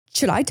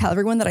Should I tell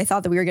everyone that I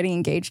thought that we were getting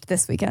engaged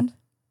this weekend?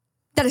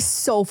 That is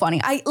so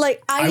funny. I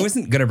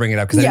wasn't going to bring it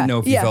up because I didn't know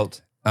if you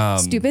felt...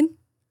 stupid?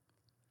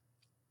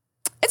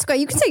 It's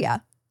great. You can say yeah.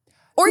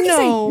 Or you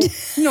can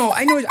say... No,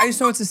 I know. I just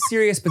know it's a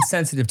serious but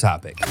sensitive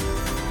topic.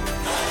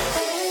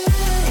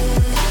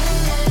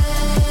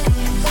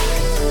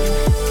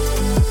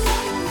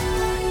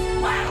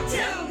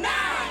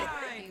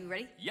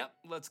 Yep,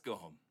 let's go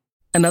home.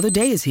 Another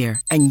day is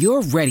here, and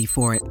you're ready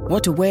for it.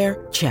 What to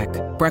wear? Check.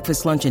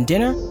 Breakfast, lunch, and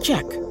dinner?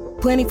 Check.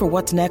 Planning for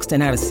what's next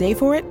and how to save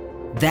for it?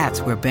 That's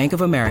where Bank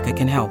of America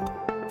can help.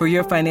 For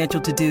your financial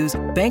to-dos,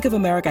 Bank of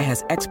America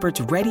has experts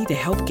ready to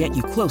help get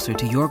you closer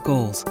to your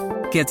goals.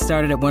 Get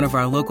started at one of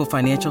our local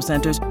financial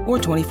centers or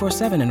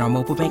 24/7 in our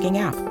mobile banking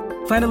app.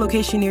 Find a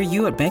location near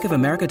you at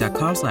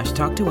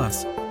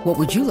bankofamerica.com/talktous. What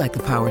would you like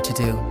the power to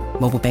do?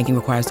 Mobile banking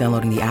requires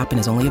downloading the app and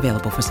is only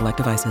available for select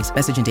devices.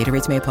 Message and data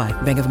rates may apply.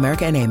 Bank of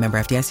America N.A., member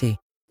FDIC.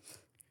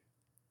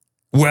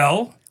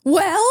 Well,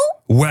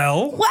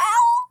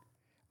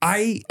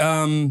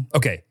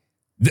 okay.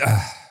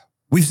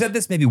 We've said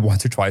this maybe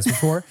once or twice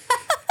before,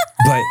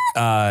 but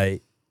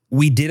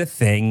we did a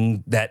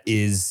thing that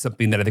is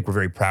something that I think we're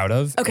very proud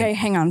of. Okay,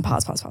 hang on.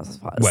 Pause.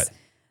 What?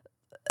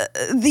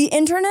 The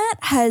internet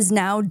has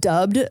now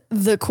dubbed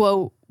the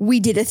quote, "we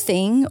did a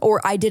thing"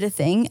 or "I did a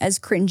thing" as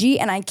cringy,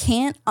 and I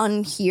can't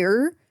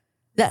unhear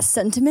that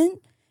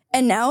sentiment.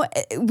 And now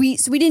we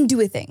didn't do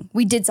a thing.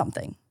 We did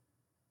something.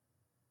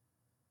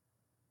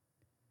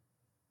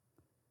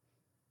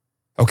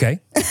 Okay.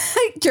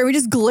 Jeremy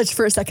just glitched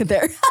for a second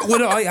there. Well,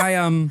 no,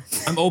 I'm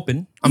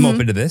open. I'm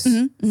open to this.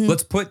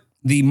 Let's put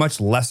the much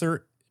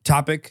lesser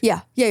topic.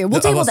 Yeah. We'll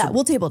table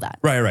that.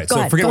 Right. Go So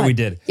ahead, forget go what we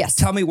ahead. did. Yes.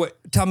 Tell me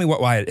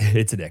why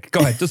it's a dick. Go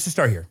ahead. Let's just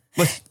start here.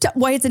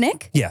 Why it's a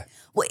Nick? Yeah.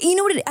 Well, you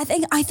know what? I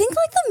think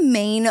like the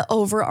main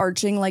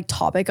overarching like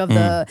topic of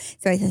the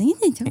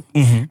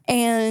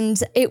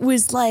and it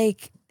was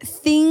like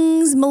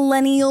things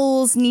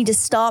millennials need to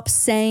stop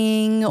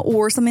saying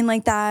or something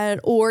like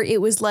that, or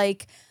it was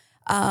like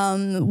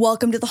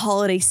welcome to the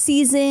holiday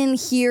season.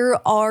 Here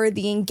are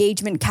the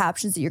engagement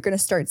captions that you're going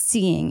to start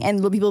seeing,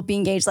 and people be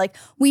engaged like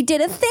we did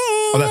a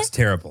thing. Oh, that's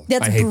terrible.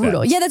 That's I hate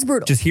brutal. that. Yeah, that's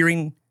brutal. Just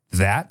hearing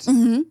that.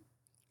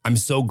 I'm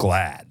so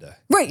glad.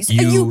 Right.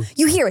 You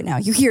hear it now.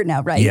 You hear it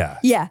now, right? Yeah.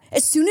 Yeah.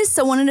 As soon as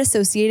someone had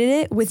associated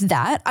it with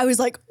that, I was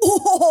like,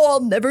 oh,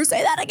 I'll never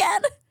say that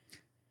again.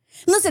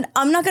 Listen,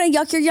 I'm not going to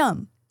yuck your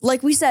yum.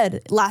 Like we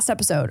said last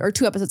episode or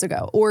 2 episodes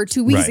ago or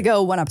 2 weeks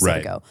ago, 1 episode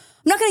ago.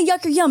 I'm not going to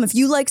yuck your yum if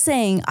you like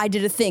saying I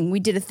did a thing,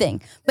 we did a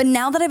thing. But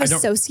now that I've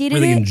associated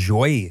really it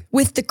enjoy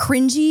with the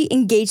cringy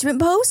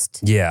engagement post,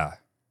 yeah,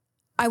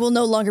 I will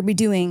no longer be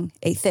doing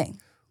a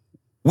thing.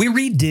 We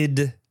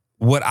redid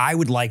what I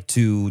would like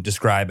to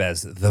describe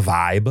as the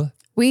vibe.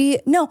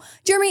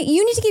 Jeremy,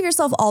 you need to give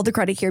yourself all the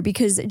credit here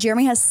because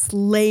Jeremy has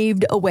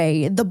slaved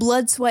away the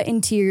blood, sweat,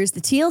 and tears.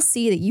 The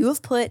TLC that you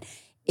have put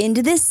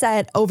into this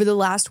set over the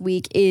last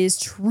week is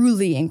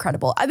truly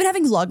incredible. I've been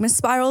having Vlogmas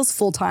spirals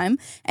full time,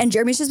 and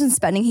Jeremy's just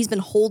he's been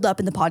holed up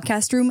in the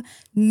podcast room,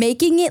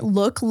 making it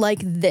look like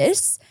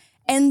this.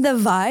 And the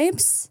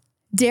vibes,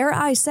 dare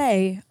I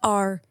say,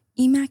 are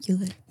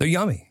immaculate. They're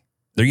yummy.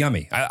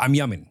 I'm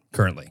yumming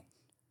currently.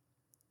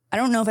 I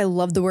don't know if I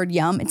love the word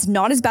yum. It's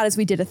not as bad as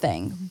we did a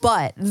thing,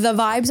 but the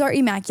vibes are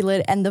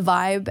immaculate, and the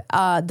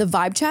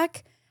vibe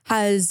check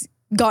has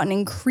gotten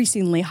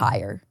increasingly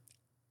higher.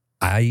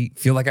 I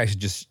feel like I should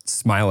just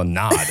smile and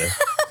nod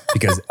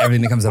because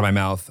everything that comes out of my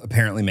mouth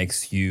apparently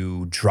makes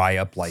you dry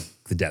up like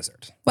the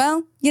desert.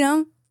 Well,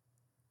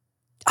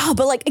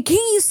 but like, can't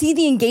you see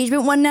the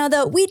engagement one now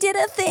though? We did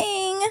a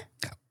thing.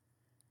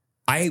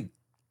 I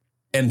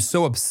am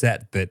so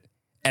upset that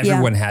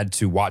everyone had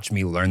to watch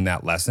me learn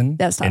that lesson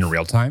in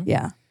real time.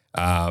 Yeah.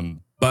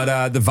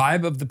 But the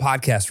vibe of the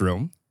podcast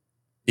room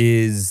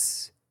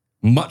is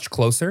much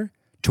closer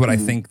to what I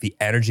think the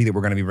energy that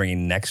we're going to be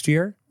bringing next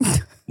year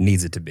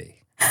needs it to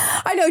be.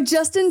 I know,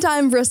 just in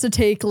time for us to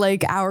take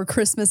like our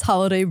Christmas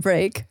holiday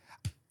break.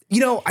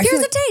 Here's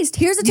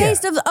a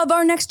taste of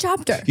our next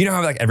chapter. You know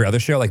how like every other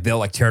show, like they'll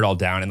like tear it all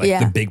down and like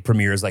the big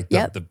premieres, like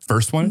the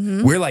first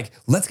one. We're like,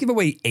 let's give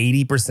away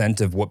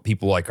 80% of what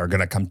people like are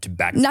gonna come to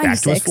back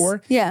to us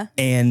for. Yeah.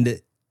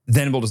 And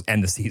then we'll just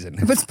end the season.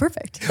 It's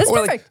perfect. That's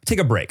perfect. Like take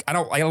a break. I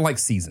don't like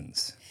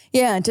seasons.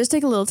 Yeah, just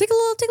take a little time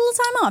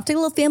off. Take a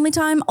little family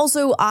time.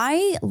 Also,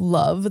 I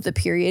love the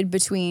period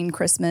between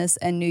Christmas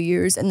and New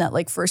Year's and that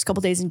like first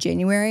couple days in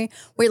January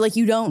where like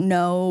you don't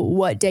know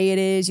what day it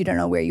is, you don't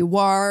know where you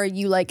are.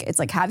 It's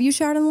like, have you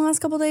showered in the last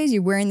couple of days?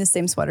 You're wearing the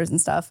same sweaters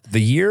and stuff.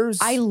 The years,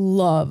 I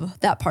love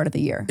that part of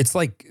the year. It's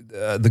like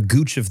the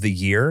gooch of the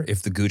year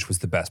if the gooch was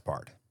the best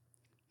part.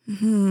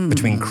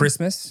 Between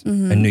Christmas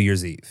and New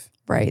Year's Eve.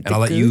 Right. And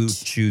I'll let you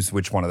choose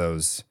which one of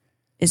those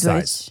is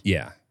sides. which.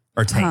 Yeah.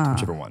 Or taint,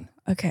 whichever one.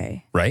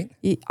 Okay. Right?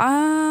 It's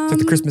like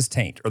the Christmas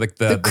taint or like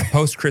the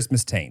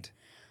post-Christmas taint.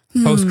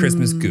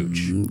 Post-Christmas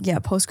gooch. Yeah,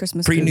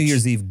 post-Christmas Pre-New gooch.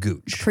 Year's Eve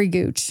gooch.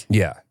 Pre-gooch.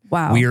 Yeah.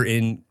 Wow. We are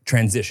in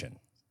transition.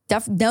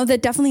 That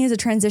definitely is a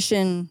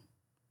transition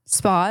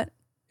spot.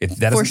 If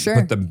that For doesn't sure.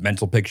 put the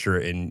mental picture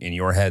in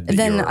your head, that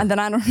then you're, I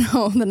don't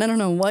know. Then I don't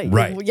know what.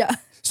 Right. Yeah.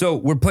 So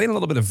we're playing a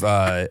little bit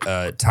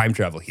of time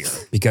travel here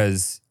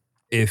because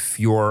if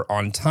you're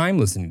on time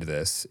listening to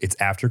this, it's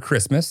after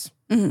Christmas.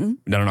 Mm-hmm.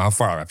 I don't know how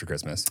far after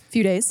Christmas,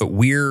 Few days. but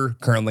we're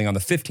currently on the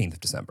 15th of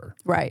December.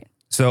 Right.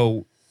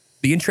 So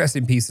the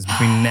interesting piece is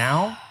between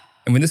now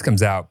and when this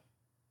comes out,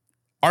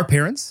 our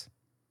parents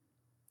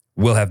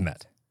will have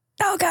met.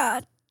 Oh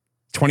God.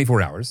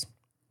 24 hours.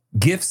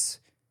 Gifts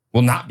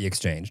will not be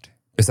exchanged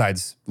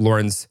besides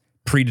Lauren's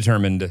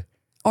predetermined,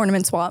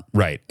 Ornament swap.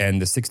 right,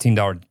 and the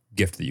 $16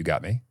 gift that you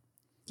got me.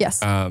 Yes.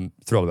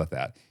 Thrilled about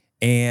that.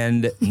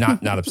 And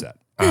not upset.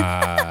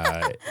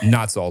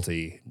 Not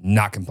salty,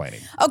 not complaining.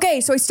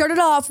 Okay, so I started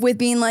off with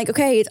being like,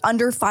 okay, it's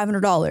under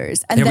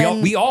 $500, and Yeah,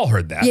 then we all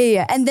heard that.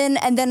 yeah, and then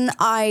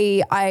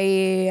I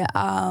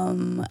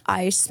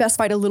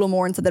specified a little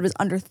more and said that it was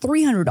under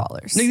 $300.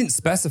 No, you didn't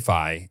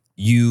specify.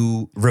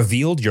 You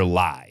revealed your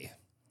lie.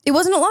 It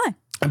wasn't a lie.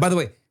 And by the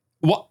way,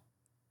 what?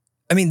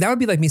 I mean, that would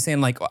be like me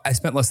saying, like, I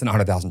spent less than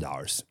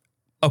 $100,000.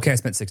 Okay, I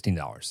spent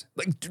 $16.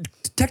 Like,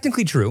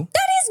 technically true.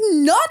 That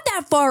is not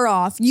that far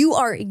off. You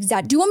are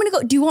exact. Do you want me to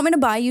go? Do you want me to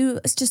buy you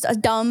just a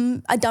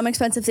dumb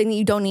expensive thing that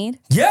you don't need?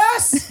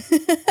 Yes.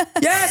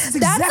 Yes, that's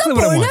exactly That's the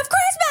what I point want. of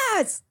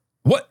Christmas.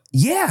 What?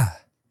 Yeah.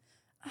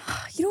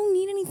 You don't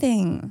need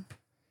anything.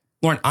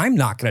 Lauren, I'm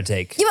not going to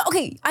take. Yeah, but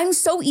okay, I'm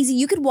so easy.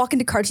 You could walk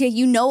into Cartier,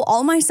 you know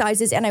all my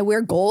sizes, and I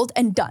wear gold,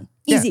 and done.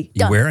 Easy, You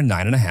done. wear a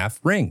 9.5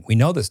 ring. We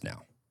know this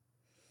now.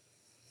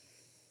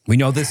 We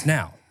know this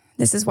now.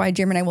 This is why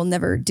Jeremy and I will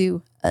never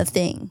do a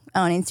thing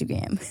on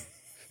Instagram.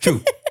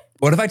 True.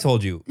 What if I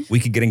told you we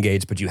could get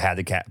engaged, but you had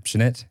to caption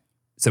it?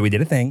 So we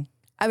did a thing.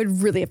 I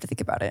would really have to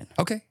think about it.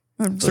 Okay.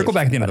 I would really Circle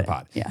back at the end of the think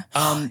pod.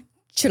 about it. Yeah.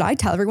 Should I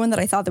tell everyone that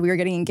I thought that we were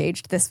getting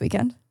engaged this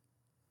weekend?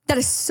 That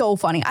is so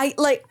funny. I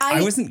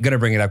wasn't going to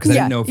bring it up because I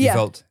Yeah, didn't know if you yeah.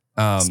 felt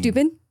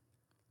stupid.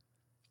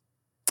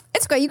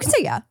 It's great. You can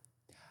say yeah.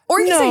 Or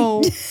you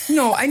can say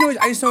No, I know.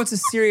 I just know it's a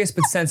serious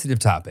but sensitive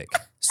topic.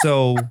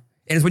 So, and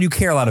it's what you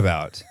care a lot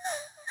about.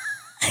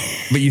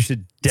 But you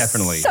should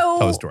definitely tell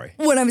the story.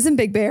 When I was in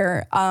Big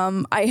Bear,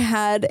 I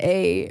had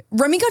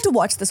Remy got to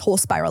watch this whole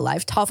spiral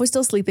live. Toph was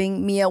still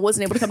sleeping. Mia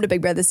wasn't able to come to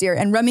Big Bear this year.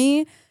 And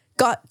Remy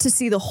got to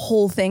see the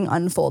whole thing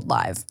unfold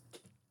live.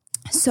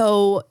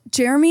 So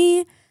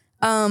Jeremy,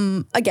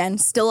 again,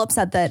 still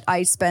upset that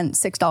I spent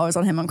 $6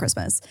 on him on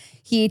Christmas.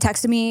 He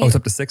texted me Oh, it's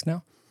up to 6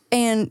 now?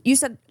 and you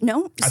said,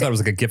 no. I thought it was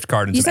like a gift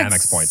card and You some said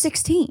Amex points.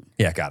 16.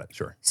 Yeah, got it.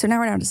 Sure. So now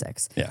we're down to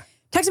 6. Yeah.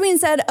 Texted me and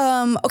said,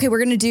 okay, we're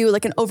gonna do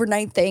like an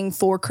overnight thing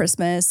for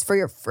Christmas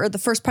for the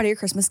first part of your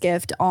Christmas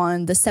gift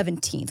on the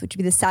 17th, which would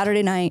be the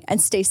Saturday night,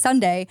 and stay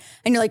Sunday.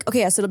 And you're like,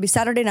 okay, yeah, so it'll be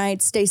Saturday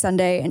night, stay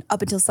Sunday, and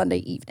up until Sunday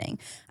evening.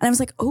 And I was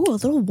like, oh, a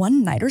little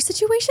one-nighter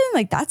situation?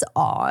 Like that's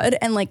odd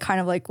and like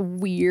kind of like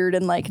weird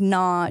and like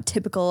not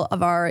typical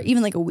of our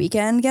even like a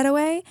weekend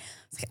getaway.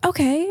 I was like,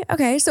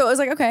 okay. So I was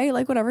like, okay,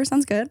 like whatever,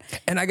 sounds good.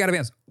 And I got to be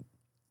honest,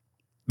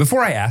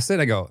 before I asked it,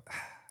 I go,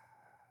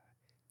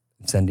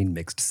 I'm sending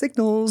mixed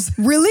signals.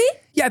 Really?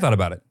 Yeah, I thought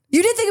about it.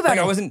 You did think about Like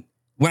it? I wasn't,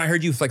 when I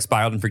heard you like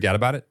spiraled and forgot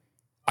about it,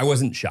 I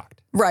wasn't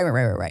shocked.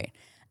 Right.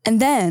 And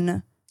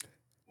then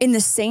in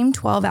the same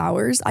 12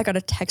 hours, I got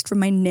a text from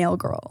my nail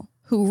girl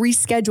who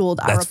rescheduled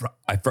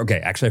Okay,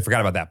 actually, I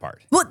forgot about that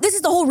part. Well, this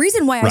is the whole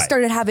reason why I Right.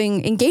 started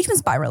having engagement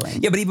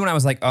spiraling. Yeah, but even when I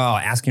was like,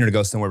 asking her to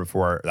go somewhere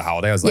before the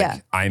holiday, I was like, Yeah.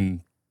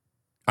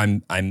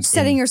 I'm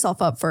Setting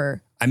yourself up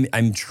for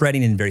I'm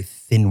treading in very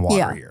thin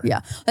water here.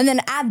 Yeah. And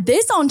then add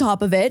this on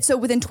top of it. So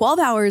within 12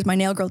 hours, my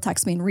nail girl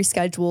texted me and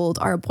rescheduled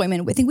our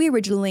appointment. I think we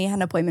originally had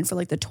an appointment for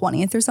like the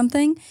 20th or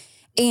something.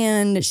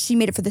 And she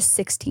made it for the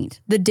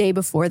 16th, the day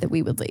before that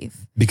we would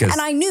leave. Because-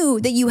 and I knew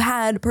that you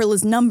had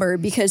Perla's number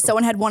because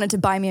someone had wanted to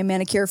buy me a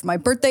manicure for my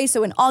birthday.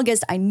 So in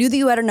August, I knew that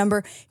you had her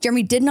number.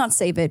 Jeremy did not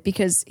save it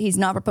because he's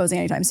not proposing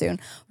anytime soon.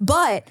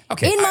 But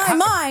Okay, in my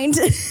mind,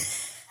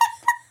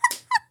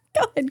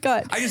 go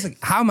ahead. I just like,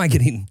 how am I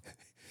getting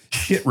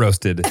shit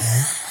roasted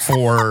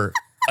for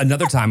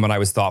another time when I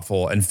was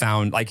thoughtful and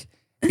found like,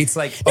 it's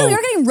like, No, you're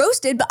not getting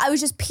roasted, but I was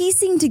just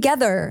piecing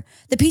together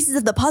the pieces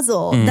of the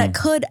puzzle that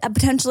could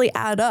potentially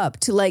add up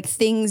to like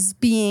things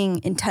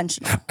being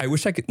intentional. I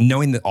wish I could,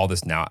 knowing that all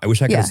this now, I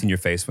wish I could have Yeah. seen your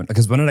face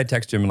because when did I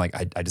text you and like,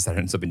 I decided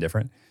on something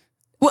different?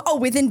 Well,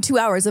 within 2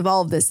 hours of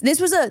all of this. This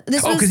was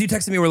Because you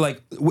texted me, we're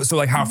like, so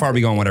like, how far are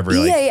we going, whatever?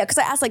 Like, yeah. Because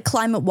I asked like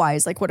climate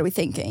wise, like, what are we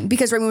thinking?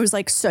 Because Remy was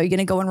like, so you're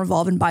gonna go and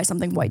Revolve and buy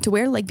something white to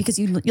wear, like because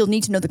you'll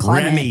need to know the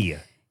climate. Remy.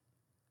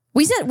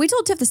 We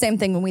told Tiff the same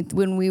thing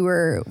when we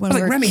were I was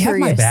like, Remy,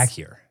 curious. have my back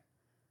here.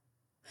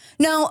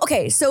 No,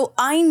 okay. So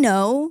I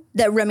know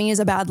that Remy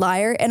is a bad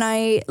liar, and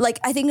I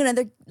think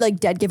another like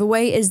dead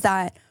giveaway is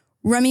that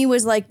Remy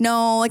was like,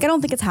 no, like I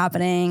don't think it's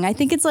happening. I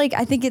think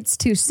it's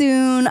too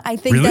soon. I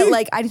think Really?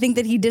 that I think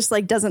that he just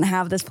like doesn't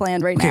have this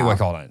planned right Okay, now. wait,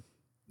 hold on.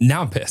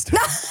 Now I'm pissed.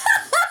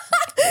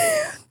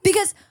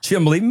 Because She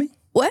didn't believe in me?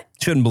 what?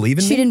 She didn't believe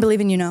in She me? didn't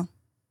believe in you. No,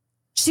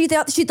 she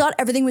thought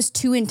everything was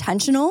too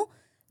intentional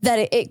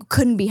that it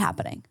couldn't be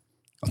happening.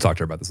 I'll talk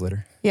to her about this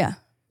later. Yeah.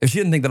 If she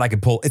didn't think that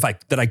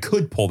I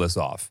could pull this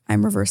off.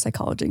 I'm reverse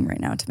psychologing right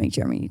now to make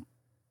Jeremy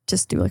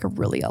just do like a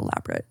really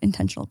elaborate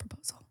intentional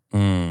proposal.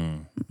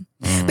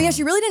 But yeah,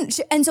 she really didn't.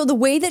 And so the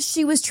way that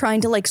she was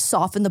trying to like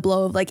soften the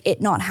blow of like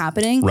it not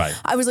happening, Right.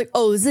 I was like,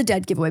 oh, this is a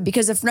dead giveaway.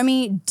 Because if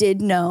Remy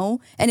did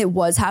know and it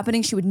was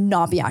happening, she would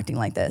not be acting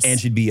like this. And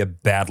she'd be a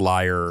bad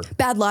liar.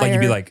 Bad liar. Like you'd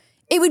be like,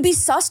 it would be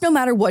sus no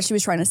matter what she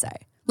was trying to say.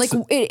 Like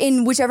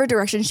in whichever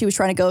direction she was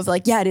trying to go of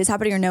like, yeah, it is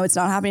happening or no, it's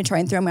not happening, try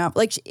and throw me off.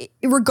 Like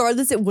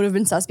regardless, it would have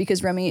been sus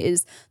because Remy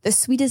is the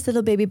sweetest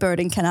little baby bird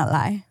and cannot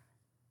lie.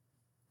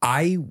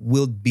 I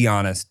will be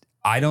honest.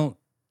 I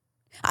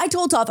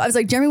told Toph, I was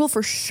like, Jeremy will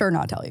for sure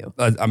not tell you.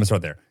 I'm going to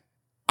start there.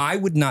 I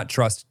would not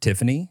trust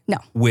Tiffany No.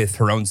 with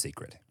her own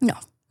secret, No.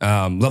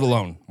 let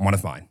alone one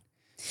of mine.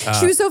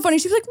 She was so funny.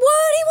 She was like,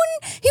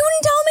 what? He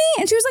wouldn't tell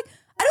me. And she was like,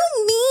 I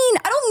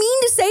don't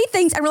mean to say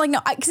things. And we're like, no,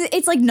 because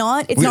it's like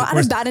not out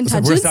of bad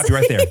intentions. We're going to stop you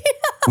right there.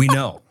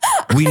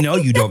 We know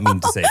you don't mean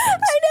to say things.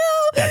 I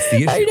know. That's the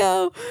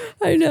issue.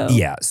 I know.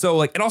 Yeah. So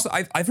like, and also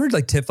I've heard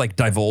like Tiff like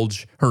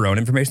divulge her own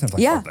information. I'm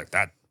like, Yeah. oh,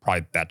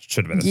 like that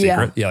should have been a Yeah.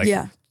 secret. Yeah. Like,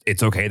 Yeah.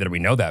 It's okay that we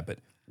know that, but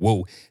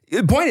whoa.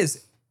 The point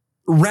is,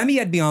 Remy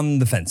I'd be on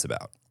the fence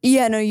about.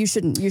 Yeah, no, you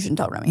shouldn't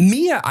tell Remy.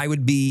 Mia, I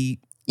would be.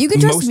 You can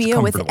trust most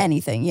Mia with comfortable.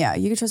 anything. Yeah,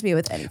 you can trust Mia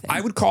with anything.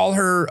 I would call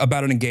her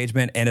about an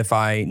engagement, and if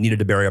I needed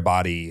to bury a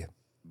body,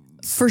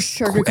 for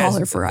sure could call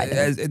her for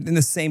either. in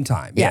the same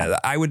time. Yeah. Yeah,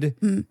 I would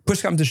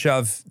push comes to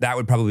shove. That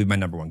would probably be my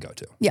number one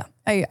go-to. Yeah,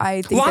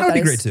 I think Lana that would be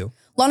is- great too.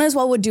 Lana as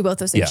well would do both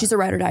those things. Yeah. She's a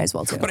ride or die as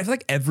well too. But I feel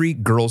like every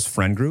girl's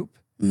friend group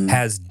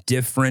has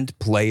different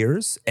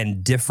players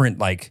and different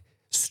like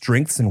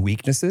strengths and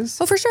weaknesses.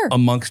 Oh, for sure.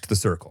 Amongst the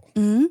circle.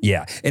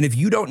 Yeah. And if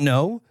you don't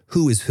know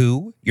who is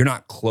who, you're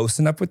not close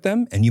enough with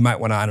them, and you might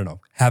want to, I don't know,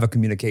 have a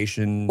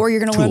communication Or you're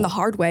going to tool. learn the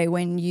hard way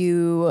when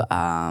you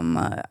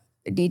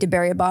need to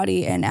bury a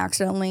body and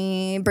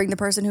accidentally bring the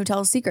person who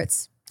tells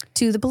secrets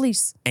to the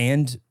police.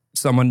 And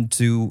someone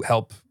to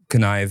help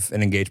connive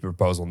an engagement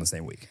proposal in the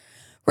same week.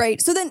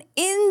 Right. So then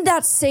in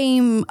that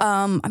same,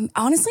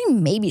 honestly,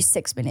 maybe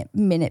 6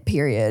 minute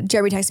period,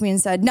 Jeremy texted me and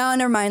said, no,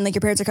 never mind. Like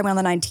your parents are coming on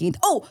the 19th.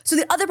 Oh, so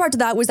the other part to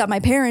that was that my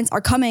parents are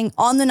coming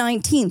on the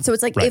 19th. So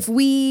it's like Right. if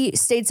we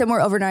stayed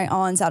somewhere overnight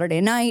on Saturday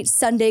night,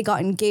 Sunday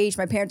got engaged,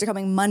 my parents are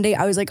coming Monday.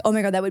 I was like, oh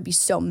my God, that would be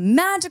so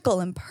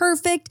magical and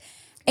perfect.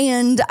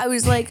 And I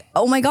was like,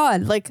 oh my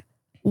God, like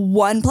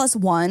 1 +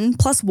 1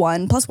 +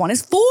 1 + 1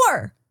 is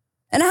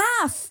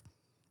 4.5.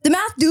 The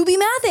math do be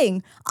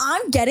mathing.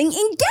 I'm getting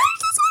engaged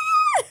this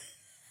weekend.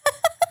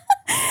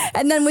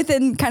 And then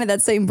within kind of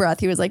that same breath,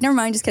 he was like, never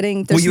mind, just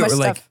kidding. There's Well, you too much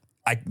were like,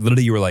 stuff.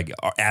 you were like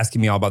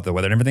asking me all about the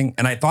weather and everything.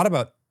 And I thought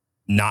about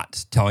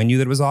not telling you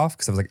that it was off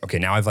because I was like, okay,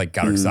 now I've like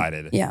got her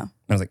excited. Yeah. And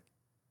I was like,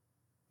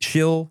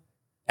 she'll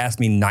ask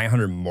me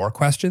 900 more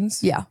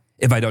questions Yeah.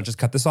 if I don't just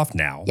cut this off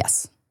now.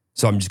 Yes.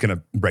 So I'm just going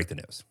to break the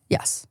news.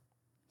 Yes.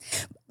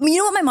 You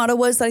know what my motto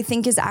was that I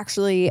think is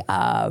actually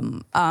Tell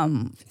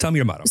me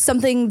your motto.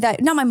 something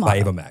that, not my motto. By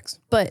Ava Max.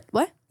 But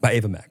what? By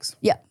Ava Max.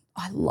 Yeah.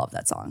 I love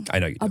that song. I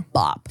know you A do.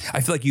 bop. I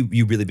feel like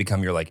you really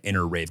become your like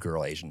inner rave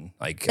girl Asian.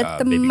 Like That's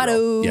the baby girl.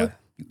 motto. Yeah.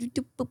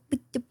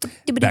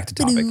 Back to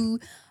topic.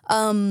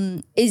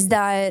 Is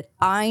that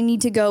I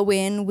need to go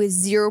in with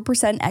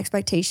 0%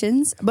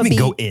 expectations, but I mean, be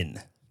go in.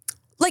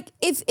 like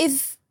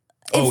if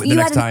Oh, the you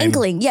next had an time.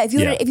 inkling, yeah, if you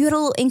Yeah. had a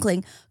little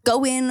inkling,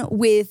 go in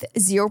with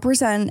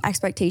 0%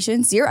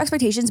 expectations, 0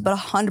 expectations, but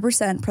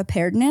 100%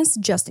 preparedness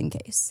just in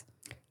case.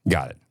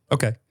 Got it.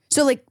 Okay.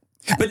 So like,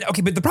 But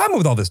the problem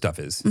with all this stuff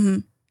is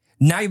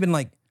now you've been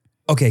like,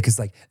 okay, because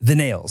like the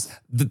nails,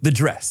 the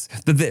dress,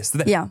 the this, the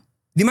that. yeah,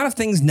 The amount of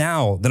things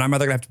now that I'm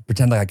either gonna have to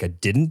pretend like I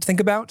didn't think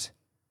about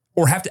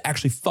or have to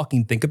actually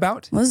fucking think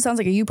about. well, this sounds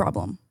like a you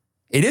problem.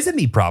 It is a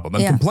me problem.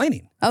 I'm Yeah.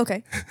 complaining.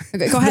 Okay,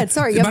 go ahead.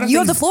 Sorry, amount of you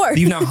have the things floor. that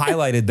You've now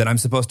highlighted that I'm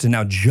supposed to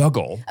now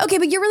juggle. Okay,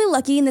 but you're really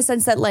lucky in the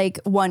sense that like,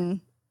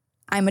 one,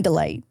 I'm a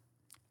delight.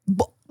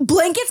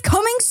 Blankets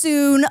coming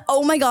soon.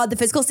 Oh my God, the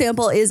physical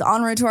sample is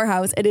en route to our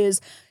house. It is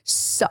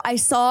so, I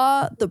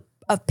saw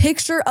a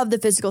picture of the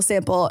physical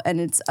sample and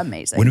it's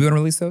amazing. When are we gonna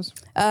release those?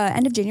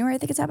 End of January, I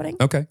think it's happening.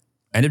 Okay.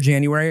 End of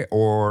January,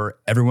 or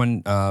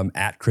everyone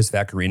at Chris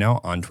Vaccarino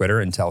on Twitter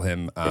and tell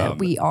him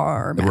We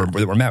are that mad.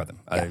 we're mad with him.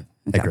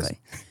 Hey, Chris. Exactly.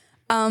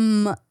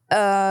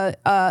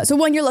 So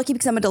one, you're lucky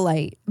because I'm a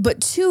delight,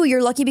 but two,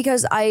 you're lucky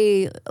because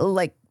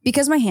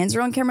because my hands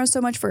are on camera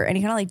so much for any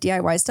kind of like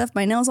DIY stuff,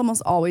 my nails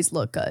almost always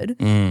look good.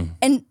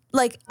 And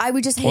like, I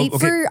would just hate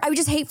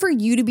for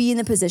you to be in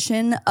the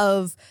position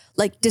of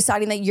like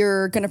deciding that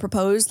you're going to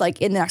propose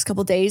like in the next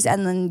couple of days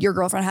and then your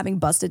girlfriend having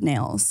busted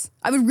nails.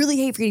 I would really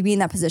hate for you to be in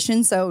that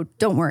position. So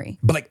don't worry.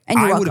 But like, And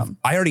you're I welcome.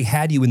 already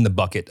had you in the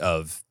bucket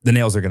of the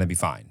nails are going to be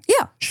fine.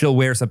 Yeah. She'll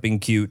wear something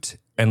cute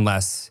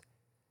unless,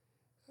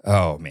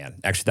 oh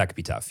man, actually that could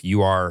be tough.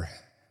 You are,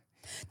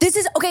 This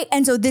is okay.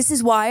 And so this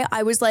is why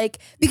I was like,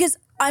 because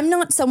I'm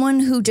not someone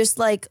who just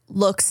like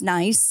looks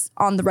nice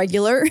on the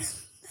regular.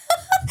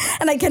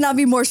 And I cannot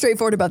be more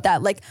straightforward about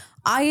that. Like,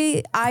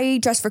 I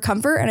dress for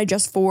comfort and I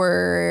dress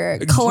for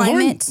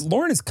climate.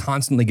 Lauren is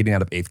constantly getting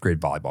out of 8th grade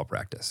volleyball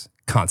practice.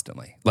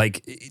 Constantly.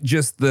 Like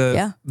just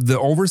the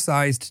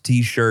oversized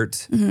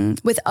t-shirt.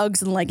 With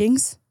Uggs and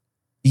leggings.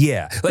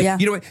 Yeah. Like,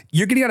 you know what?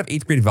 You're getting out of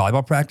 8th grade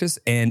volleyball practice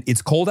and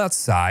it's cold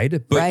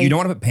outside, but you don't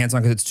want to put pants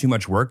on because it's too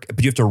much work,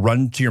 but you have to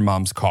run to your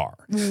mom's car.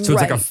 So it's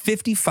like a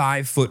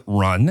 55-foot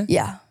run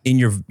in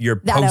your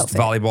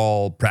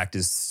post-volleyball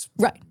practice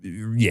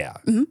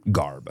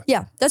garb.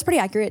 Yeah, that's pretty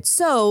accurate.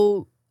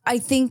 So I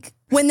think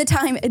when the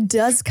time it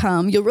does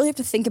come, you'll really have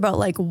to think about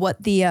like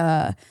what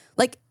the,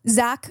 like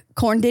Zach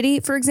Corn Diddy,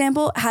 for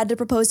example, had to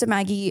propose to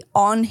Maggie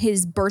on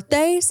his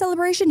birthday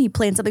celebration. He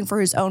planned something for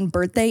his own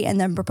birthday and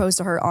then proposed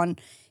to her on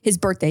his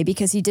birthday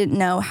because he didn't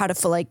know how to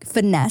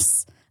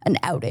finesse an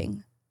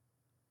outing.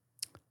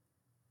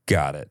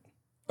 Got it.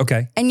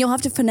 Okay. And you'll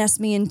have to finesse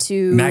me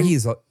into... Maggie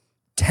is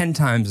 10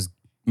 times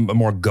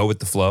more go with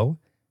the flow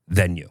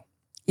than you.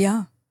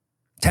 Yeah.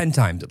 10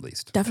 times at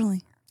least.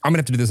 Definitely. I'm going to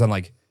have to do this on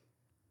like...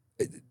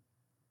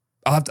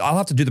 I'll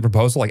have to do the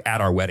proposal like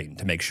at our wedding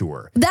to make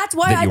sure. That's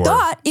why I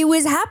thought it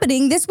was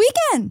happening this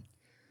weekend.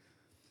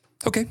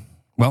 Okay.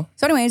 Well.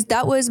 So anyways,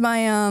 that was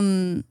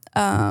my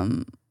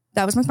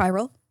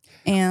spiral.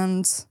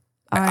 And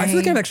I feel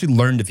like I've actually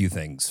learned a few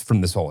things from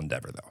this whole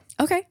endeavor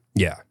though. Okay.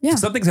 Yeah. Yeah.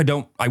 Some things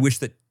I wish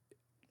that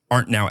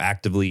aren't now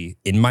actively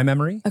in my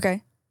memory.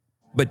 Okay.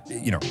 But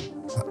you know,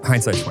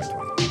 hindsight's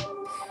 2020.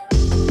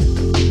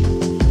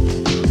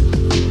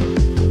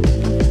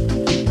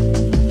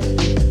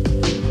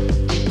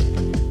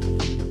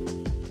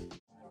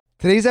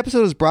 Today's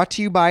episode is brought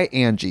to you by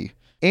Angie.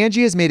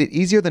 Angie has made it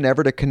easier than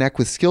ever to connect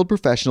with skilled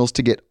professionals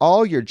to get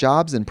all your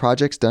jobs and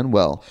projects done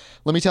well.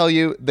 Let me tell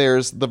you,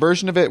 there's the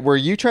version of it where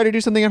you try to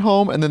do something at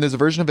home, and then there's a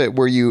version of it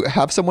where you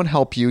have someone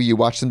help you, you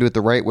watch them do it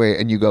the right way,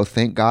 and you go,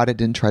 thank God I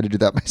didn't try to do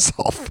that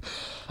myself.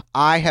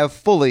 I have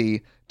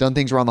fully done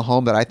things around the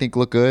home that I think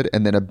look good,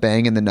 and then a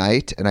bang in the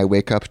night, and I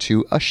wake up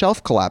to a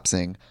shelf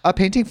collapsing, a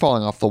painting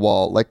falling off the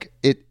wall.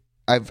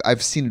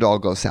 I've seen it all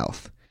go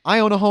south. I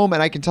own a home,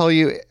 and I can tell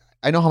you,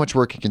 I know how much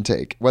work it can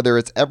take. Whether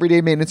it's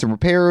everyday maintenance and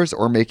repairs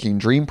or making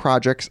dream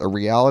projects a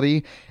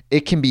reality,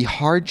 it can be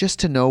hard just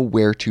to know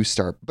where to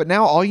start. But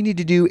now all you need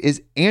to do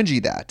is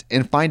Angie that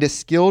and find a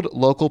skilled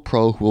local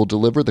pro who will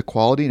deliver the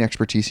quality and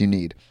expertise you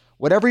need.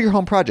 Whatever your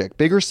home project,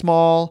 big or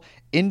small,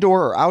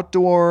 indoor or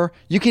outdoor,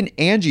 you can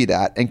Angie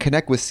that and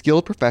connect with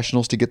skilled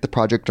professionals to get the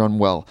project done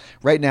well.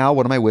 Right now,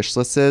 one of my wish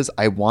lists is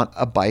I want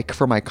a bike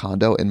for my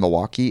condo in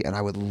Milwaukee, and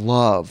I would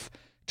love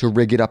to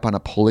rig it up on a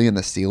pulley in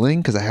the ceiling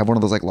because I have one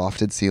of those like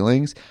lofted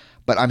ceilings,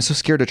 but I'm so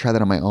scared to try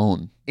that on my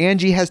own.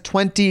 Angie has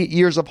 20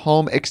 years of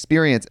home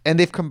experience, and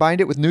they've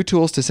combined it with new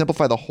tools to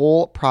simplify the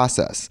whole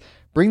process.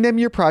 Bring them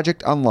your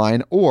project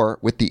online or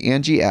with the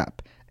Angie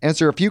app.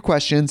 Answer a few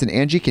questions and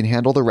Angie can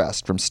handle the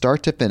rest from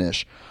start to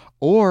finish,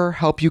 or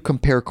help you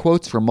compare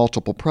quotes from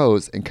multiple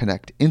pros and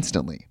connect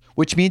instantly,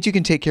 which means you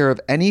can take care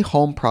of any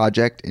home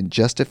project in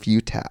just a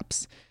few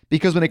taps.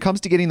 Because when it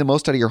comes to getting the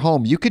most out of your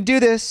home, you can do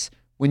this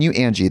when you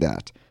Angie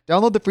that.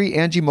 Download the free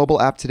Angie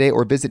mobile app today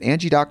or visit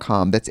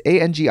Angie.com. That's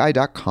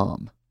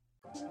ANGI.com.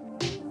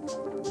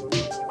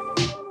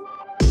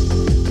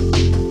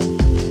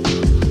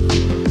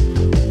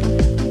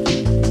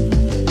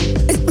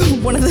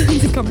 One of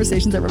the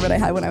conversations I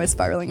had when I was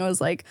spiraling, I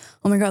was like,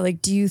 oh my God,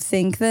 like, do you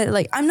think that,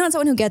 like, I'm not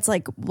someone who gets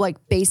like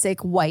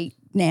basic white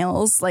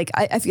nails. Like,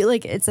 I feel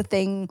like it's a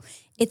thing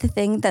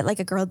that like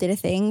a girl did a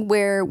thing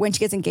where when she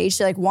gets engaged,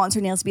 she like wants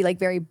her nails to be like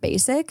very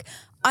basic.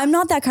 I'm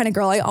not that kind of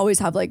girl. I always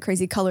have like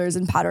crazy colors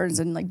and patterns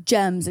and like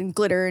gems and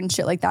glitter and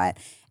shit like that.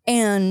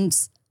 And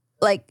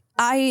like,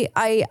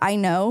 I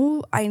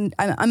know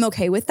I'm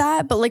okay with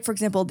that. But like, for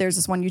example, there's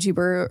this one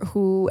YouTuber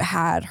who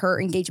had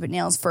her engagement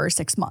nails for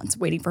 6 months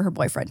waiting for her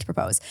boyfriend to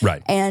propose.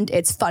 Right. And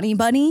it's Funny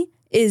Bunny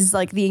is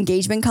like the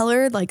engagement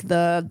color. Like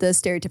the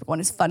stereotypical one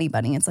is Funny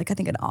Bunny. It's like, I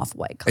think an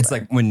off-white color. It's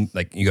like when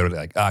like you go to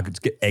like,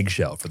 get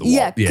eggshell for the wall.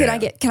 Yeah. Can I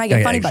get Funny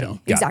eggshell?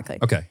 Bunny? Exactly.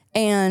 Okay.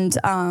 And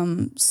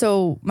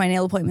so my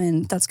nail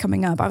appointment that's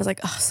coming up, I was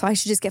like, oh, so I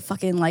should just get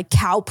fucking like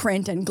cow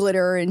print and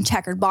glitter and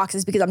checkered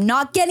boxes because I'm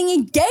not getting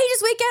engaged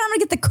this weekend. I'm gonna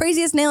get the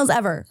craziest nails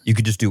ever. You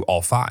could just do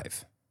all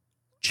 5.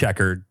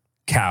 Checkered,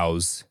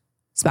 cows,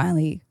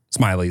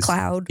 smileys,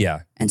 cloud,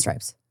 and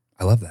stripes.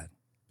 I love that.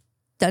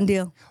 Done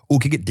deal. Oh,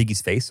 could get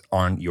Diggy's face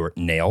on your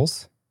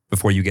nails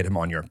before you get him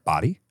on your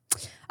body?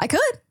 I could.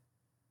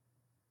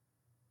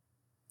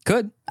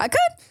 I could.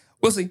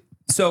 We'll see.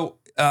 So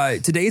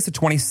today is the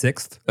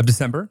 26th of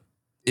December,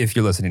 if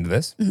you're listening to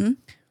this. Mm-hmm.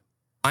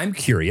 I'm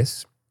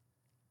curious,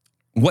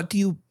 what do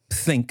you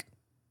think,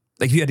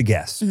 like if you had to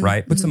guess,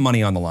 right? Put some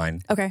money on the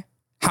line. Okay.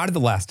 How did the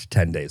last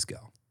 10 days go?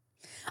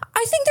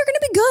 I think they're going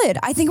to be good.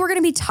 I think we're going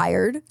to be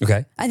tired.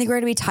 Okay. I think we're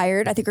going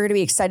to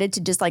be excited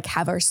to just like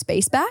have our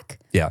space back.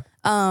 Yeah.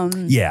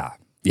 Yeah.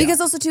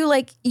 Because also too,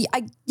 like,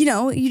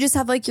 you just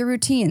have like your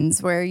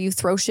routines where you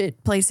throw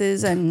shit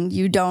places and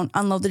you don't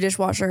unload the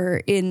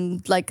dishwasher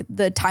in like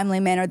the timely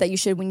manner that you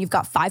should when you've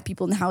got 5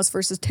 people in the house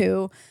versus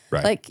 2.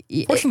 Right. Like,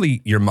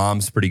 fortunately, your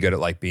mom's pretty good at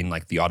like being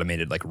like the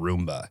automated like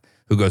Roomba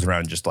who goes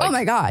around and just like, oh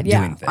my God, yeah.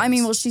 doing things. I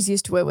mean, well, she's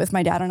used to it with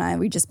my dad and I.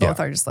 We just both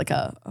are just like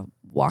a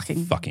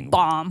walking fucking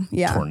bomb.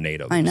 Yeah.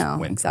 Tornado. I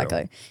know,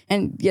 exactly. Through.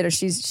 And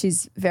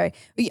she's very,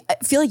 I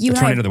feel like you a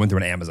tornado that went through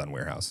an Amazon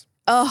warehouse.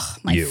 Oh,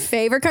 my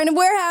favorite kind of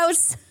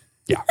warehouse.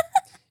 Yeah.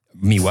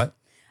 Me what?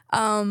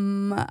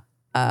 How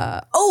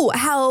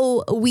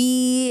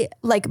we,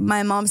 like,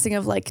 my mom's thing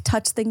of like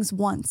touch things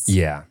once.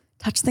 Yeah.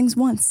 Touch things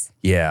once.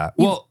 Yeah.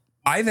 Well,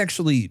 I've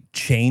actually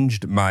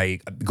changed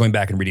going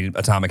back and reading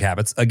Atomic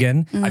Habits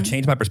again. Mm-hmm. I've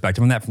changed my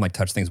perspective on that from like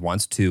touch things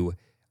once to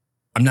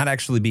I'm not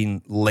actually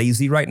being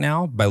lazy right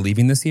now by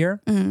leaving this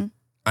year. Mm-hmm.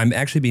 I'm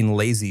actually being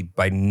lazy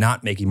by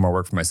not making more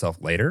work for myself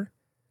later.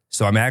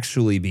 So I'm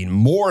actually being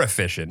more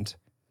efficient,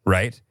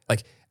 right?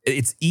 Like,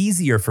 it's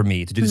easier for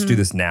me to do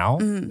this now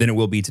than it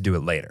will be to do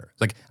it later.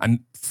 Like,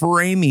 I'm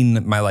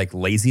framing my like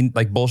lazy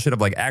like bullshit of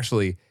like,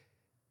 actually,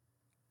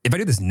 if I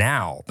do this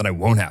now, then I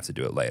won't have to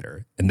do it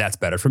later. And that's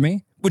better for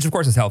me, which of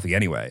course is healthy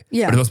anyway.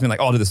 Yeah. But it's also being like,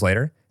 oh, I'll do this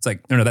later. It's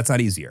like, no, that's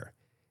not easier.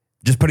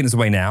 Just putting this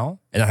away now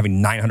and not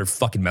having 900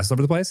 fucking messes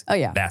over the place. Oh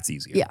yeah. That's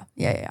easier.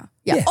 Yeah.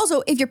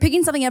 Also, if you're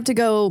picking something up to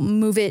go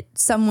move it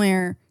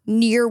somewhere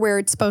near where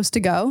it's supposed to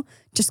go,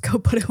 just go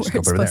put it where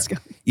it's supposed to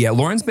go. Yeah,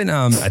 Lauren's been,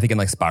 I think, in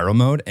like spiral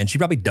mode, and she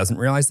probably doesn't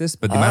realize this,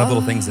 but the amount of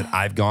little things that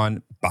I've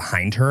gone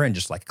behind her and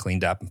just like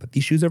cleaned up and put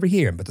these shoes over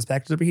here and put this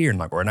package over here and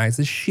like organize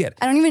this shit.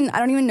 I don't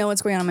even know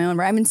what's going on in my own.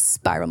 I'm in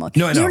spiral mode.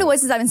 No, I know. You know what it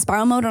was? Is I'm in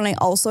spiral mode, and I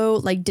also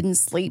like didn't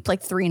sleep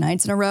like 3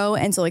 nights in a row,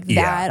 and so like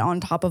that on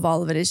top of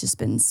all of it has just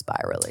been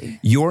spirally.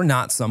 You're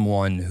not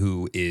someone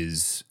who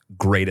is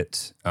great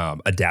at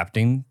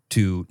adapting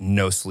to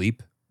no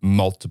sleep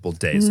multiple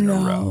days in a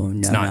row.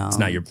 It's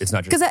not your. It's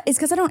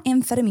because I don't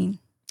amphetamine.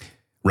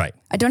 Right.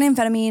 I don't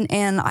amphetamine,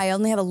 and I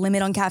only have a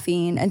limit on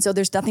caffeine, and so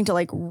there's nothing to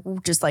like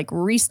just like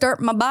restart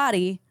my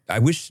body. I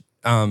wish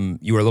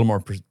you were a little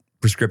more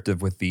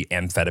prescriptive with the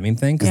amphetamine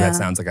thing, because that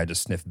sounds like I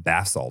just sniff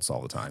bath salts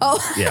all the time.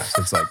 Oh, yeah.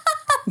 So it's like,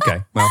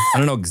 okay, well, I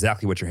don't know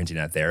exactly what you're hinting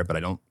at there, but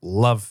I don't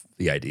love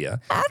the idea.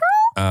 I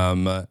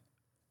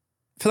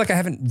feel like I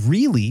haven't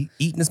really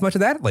eaten as much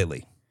of that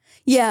lately.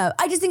 Yeah,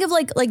 I just think of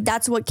like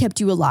that's what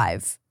kept you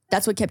alive.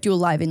 That's what kept you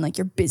alive in like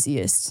your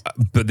busiest.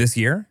 But this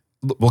year?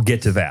 We'll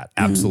get to that.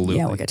 Absolutely.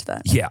 Yeah, we'll get to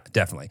that. Yeah,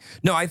 definitely.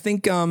 No, I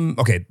think,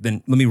 okay,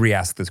 then let me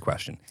re-ask this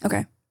question.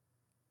 Okay.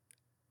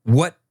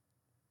 What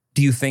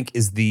do you think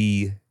is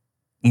in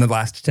the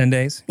last 10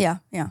 days? Yeah.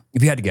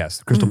 If you had to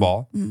guess, crystal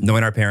ball,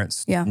 knowing our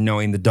parents, yeah,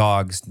 knowing the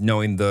dogs,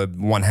 knowing the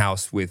one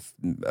house with,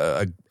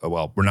 we're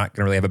not going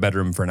to really have a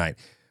bedroom for a night.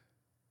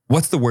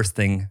 What's the worst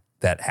thing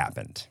that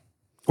happened?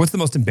 What's the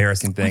most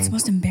embarrassing thing? What's the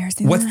most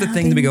embarrassing What's the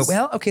thing that we go,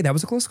 well, okay, that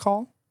was a close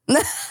call.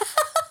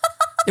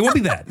 It won't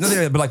be that.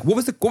 No, but like, what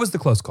was the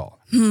close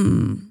call?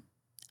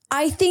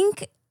 I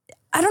think,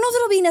 I don't know if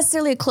it'll be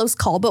necessarily a close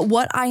call, but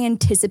what I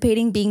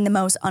anticipating being the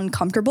most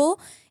uncomfortable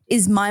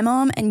is my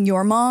mom and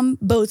your mom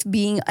both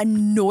being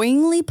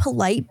annoyingly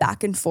polite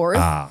back and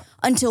forth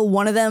until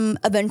one of them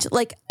eventually,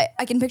 like,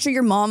 I can picture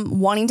your mom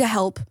wanting to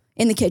help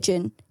in the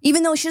kitchen,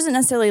 even though she doesn't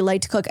necessarily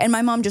like to cook. And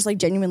my mom just like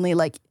genuinely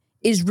like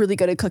is really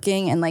good at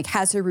cooking and like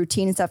has her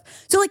routine and stuff.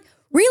 So like,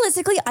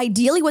 realistically,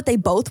 ideally, what they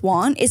both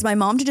want is my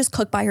mom to just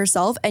cook by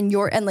herself, and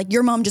your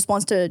mom just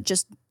wants to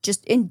just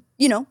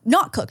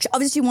not cook.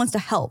 Obviously, she wants to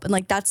help, and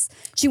like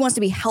she wants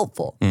to be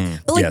helpful.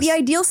 But like the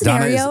ideal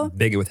scenario, Donna is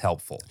big with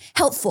helpful,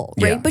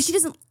 right? Yeah. But she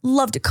doesn't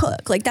love to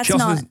cook. Like that's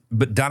not.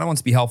 But Donna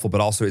wants to be helpful, but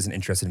also isn't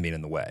interested in being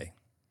in the way.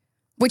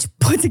 Which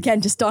puts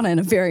again just Donna in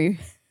a very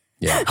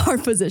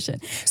hard position.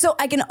 So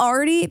I can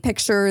already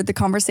picture the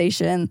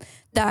conversation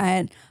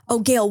that, oh,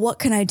 Gail, what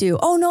can I do?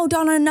 Oh, no,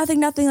 Donna, nothing.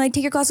 Like,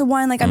 take your glass of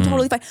wine. Like, I'm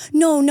totally fine.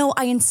 No,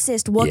 I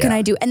insist. What can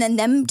I do? And then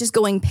them just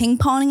going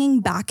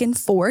ping-ponging back and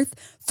forth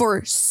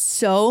for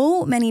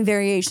so many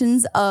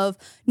variations of,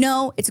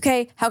 no, it's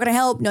okay. How can I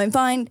help? No, I'm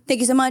fine.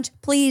 Thank you so much.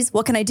 Please,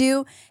 what can I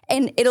do?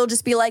 And it'll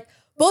just be like,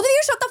 both of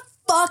you shut the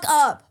fuck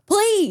up.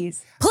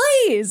 Please.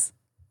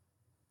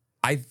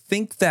 I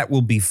think that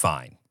will be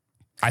fine.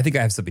 I think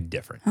I have something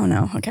different. Oh,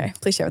 no. Okay.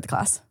 Please share with the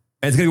class.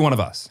 And it's going to be one of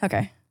us.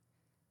 Okay.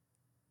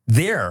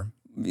 There,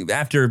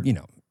 after,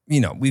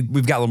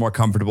 we've got a little more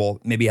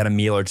comfortable, maybe had a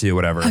meal or two,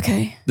 whatever.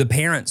 Okay. The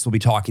parents will be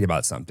talking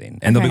about something,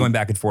 and they'll be going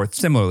back and forth,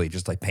 similarly,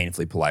 just like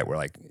painfully polite, where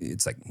like,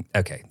 it's like,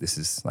 okay, this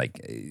is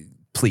like,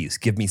 please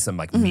give me some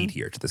like meat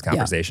here to this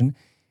conversation.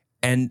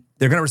 Yeah. And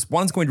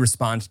one's going to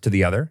respond to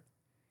the other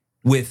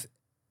with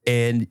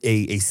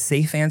a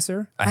safe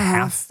answer, a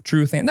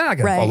half-truth answer, not like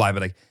a lie,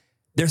 but like,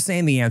 they're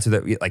saying the answer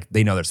that like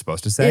they know they're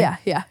supposed to say.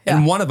 Yeah.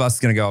 And one of us is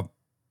gonna go,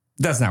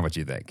 that's not what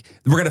you think.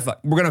 We're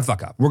gonna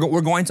fuck up.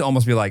 We're going to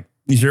almost be like,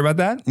 you sure about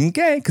that?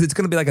 Okay, because it's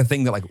gonna be like a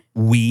thing that like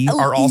we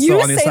are also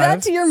on the side. You say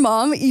that to your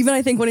mom, even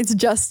I think when it's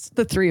just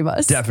the three of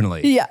us.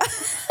 Definitely. Yeah.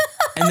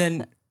 And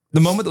then the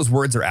moment those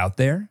words are out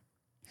there,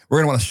 We're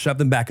going to want to shove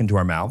them back into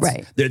our mouths.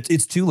 Right.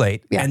 It's too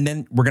late. Yeah. And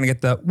then we're going to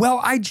get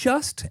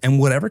and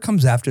whatever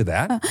comes after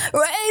that.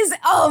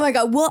 Oh my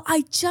God. Well,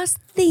 I just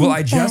think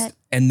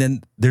and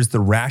then there's the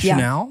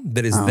rationale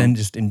that is then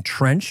just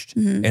entrenched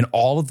in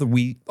all of the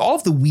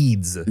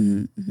weeds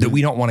that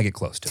we don't want to get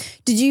close to.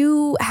 Did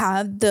you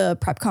have the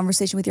prep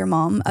conversation with your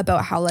mom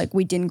about how like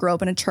we didn't grow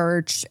up in a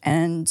church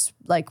and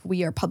like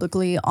we are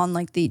publicly on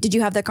like did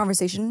you have that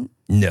conversation?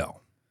 No.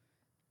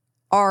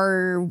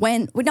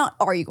 When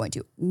are you going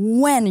to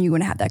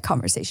have that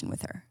conversation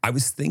with her? I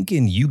was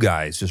thinking you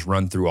guys just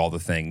run through all the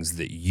things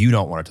that you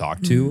don't want to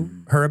talk to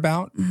her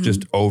about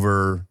just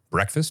over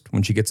breakfast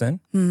when she gets in,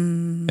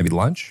 maybe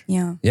lunch.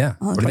 Yeah. Yeah.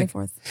 On the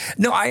 24th.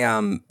 No,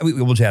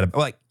 we'll chat about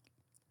like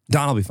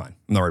Dawn will be fine.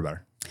 I'm not worried about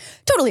her.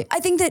 Totally. I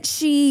think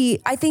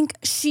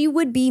she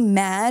would be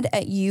mad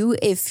at you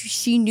if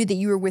she knew that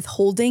you were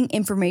withholding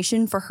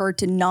information for her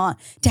to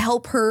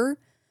help her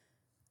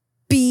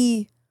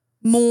be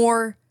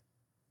more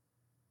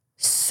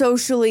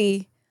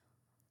socially.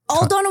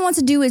 All Donna wants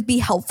to do is be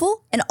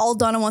helpful, and all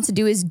Donna wants to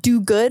do is do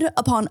good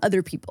upon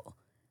other people.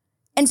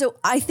 And so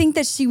I think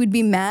that she would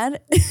be mad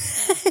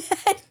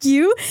at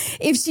you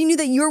if she knew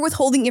that you're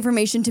withholding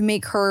information to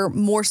make her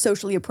more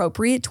socially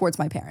appropriate towards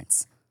my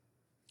parents.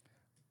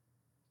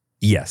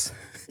 Yes.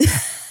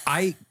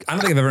 I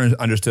don't think I've ever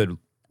understood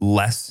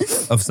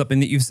less of something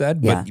that you've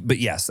said, but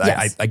yes.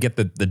 I get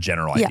the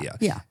general idea.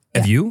 Yeah.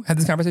 Have you had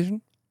this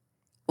conversation?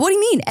 What do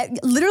you mean?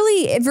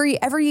 Literally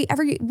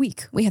every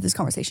week we have this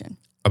conversation.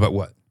 About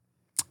what?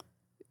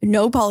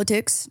 No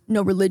politics,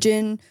 no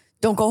religion,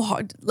 don't go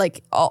hard,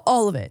 like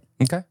all of it.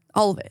 Okay.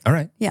 All of it. All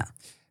right. Yeah.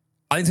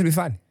 I think it's going to be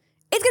fine.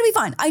 It's going to be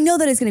fine. I know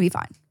that it's going to be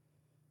fine.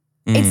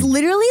 It's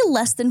literally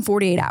less than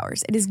 48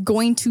 hours. It is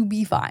going to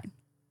be fine.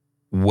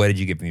 What did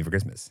you get me for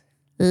Christmas?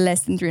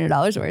 Less than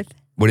 $300 worth.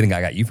 What do you think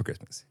I got you for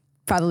Christmas?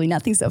 Probably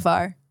nothing so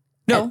far.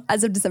 No.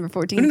 As of December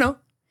 14th. No.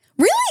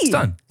 Really? It's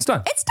done. It's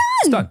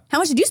done. How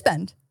much did you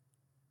spend?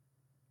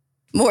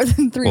 More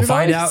than $300? We'll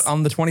find out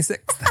on the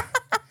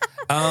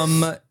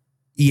 26th.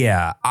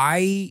 Yeah,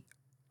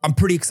 I'm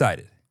pretty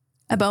excited.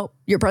 About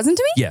your present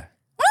to me? Yeah.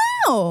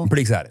 Wow. I'm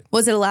pretty excited.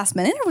 Was it a last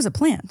minute or was it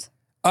planned?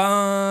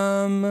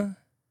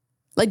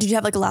 Like, did you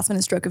have like a last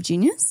minute stroke of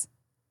genius?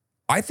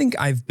 I think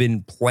I've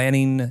been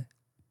planning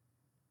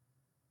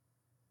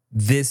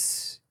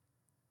this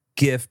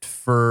gift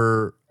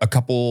for a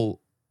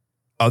couple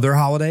other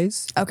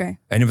holidays. Okay.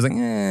 And it was like,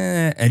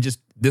 and just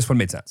this one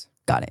made sense.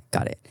 Got it.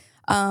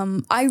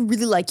 I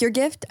really like your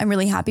gift. I'm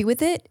really happy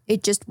with it.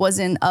 It just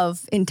wasn't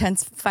of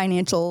intense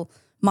financial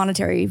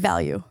monetary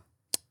value.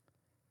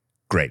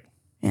 Great.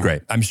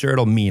 I'm sure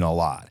it'll mean a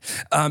lot.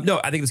 No,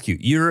 I think it's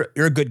cute. You're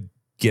a good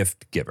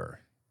gift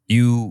giver.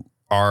 You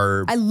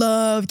are. I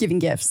love giving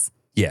gifts.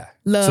 Yeah.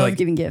 Love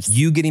giving gifts.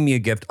 You getting me a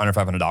gift under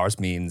 $500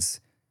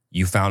 means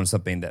you found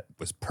something that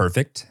was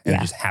perfect and it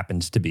just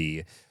happens to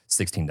be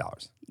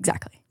 $16.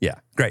 Exactly. Yeah.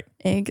 Great.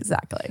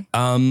 Exactly.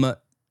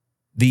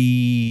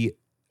 The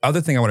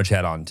other thing I want to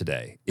chat on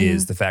today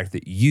is the fact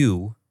that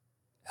you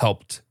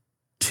helped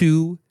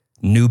 2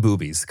 new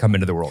boobies come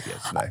into the world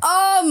yesterday.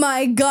 Oh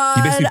my God.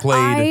 You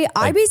basically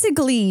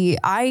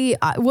played.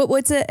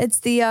 What's it? It's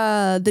the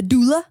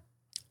doula.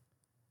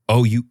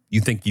 Oh, you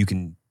think you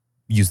can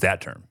use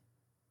that term?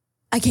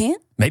 I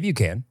can't. Maybe you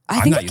can.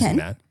 I'm not using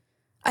that.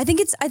 I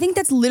think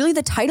that's literally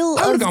the title.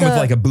 I would have gone with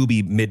like a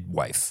booby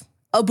midwife.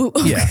 Yeah.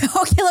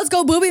 Okay, let's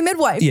go booby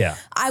midwife. Yeah.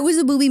 I was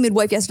a booby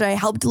midwife yesterday. I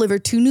helped deliver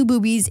 2 new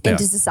boobies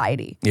into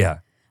society. Yeah.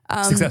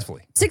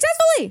 Successfully.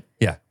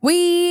 Yeah.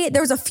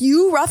 There was a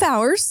few rough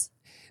hours.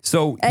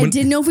 So I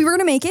didn't know if we were going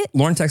to make it.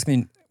 Lauren texted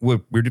me.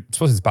 We were supposed to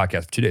do this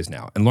podcast for 2 days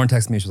now. And Lauren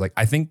texted me. She was like,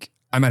 I think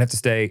I might have to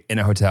stay in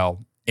a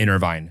hotel in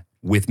Irvine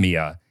with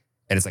Mia.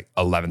 And it's like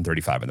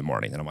 11:35 in the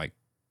morning. And I'm like,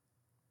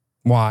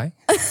 why?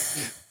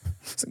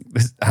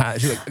 She's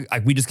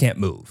like, we just can't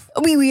move.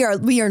 We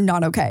are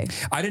not okay.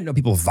 I didn't know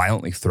people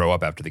violently throw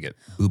up after they get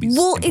boobies.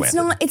 Well,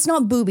 implanted. it's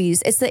not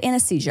boobies. It's the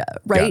anesthesia,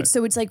 right?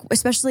 So it's like,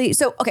 especially,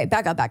 okay,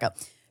 back up.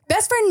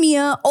 Best friend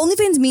Mia,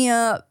 OnlyFans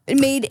Mia,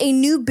 made a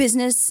new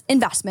business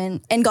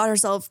investment and got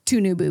herself 2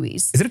 new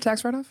boobies. Is it a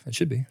tax write-off? It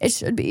should be.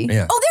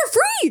 Yeah. Oh, they're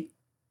free.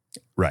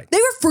 Right. They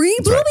were free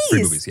boobies. Right.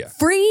 Free boobies, yeah.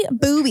 Free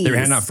boobies. They were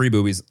handing out free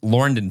boobies.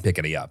 Lauren didn't pick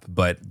any up,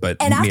 but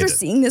and after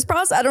seeing this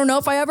process, I don't know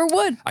if I ever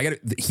would. I got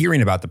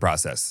hearing about the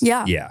process.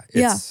 Yeah. I don't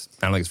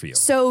think it's for you.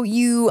 So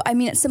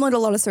it's similar to a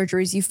lot of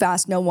surgeries. You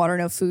fast, no water,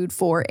 no food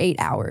for 8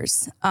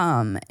 hours.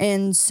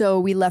 And so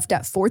we left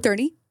at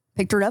 4:30,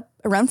 picked her up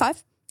around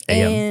 5.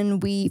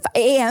 And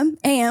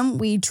AM,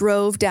 we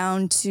drove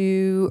down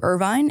to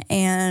Irvine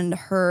and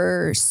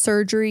her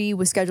surgery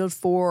was scheduled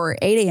for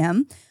 8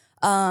 a.m.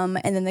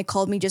 And then they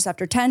called me just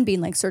after 10 being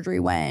like,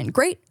 surgery went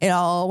great. It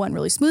all went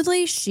really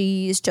smoothly.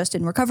 She's just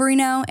in recovery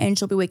now and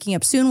she'll be waking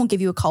up soon. We'll give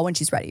you a call when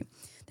she's ready.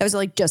 That was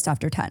like just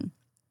after 10.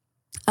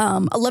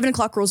 11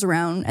 o'clock rolls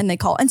around and they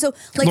call. And so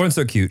like Lauren's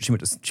so cute. She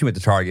went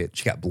to Target.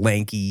 She got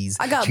blankies.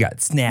 She got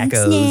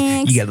snackos.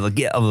 Snacks. You got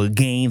a little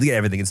games. You got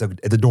everything. It's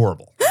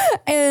adorable.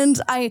 And And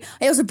I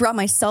also brought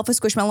myself a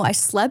Squishmallow.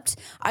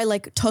 I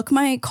like took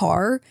my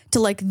car to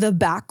like the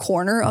back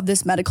corner of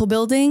this medical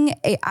building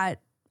at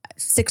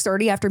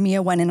 6:30 after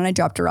Mia went in and I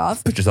dropped her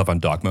off. Put yourself on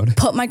dog mode?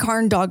 Put my car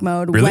in dog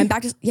mode. Really? Went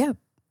back to, yeah.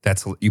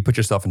 You put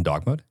yourself in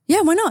dog mode?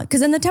 Yeah, why not?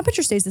 Because then the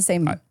temperature stays the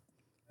same.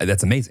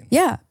 That's amazing.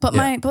 Yeah. Put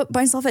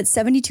myself at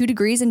 72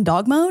 degrees in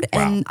dog mode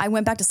and I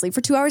went back to sleep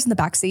for 2 hours in the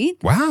back seat.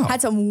 Wow.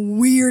 Had some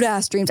weird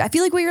ass dreams. I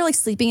feel like you're like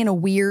sleeping in a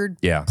weird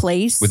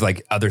place. With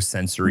like other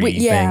sensory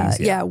things.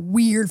 Yeah.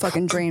 Weird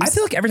fucking dreams. I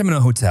feel like every time I'm in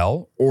a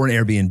hotel or an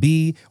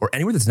Airbnb or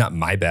anywhere that's not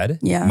my bed,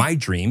 my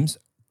dreams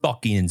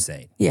fucking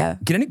insane. Yeah.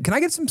 Can I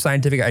get some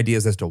scientific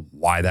ideas as to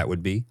why that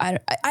would be? I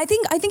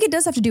think it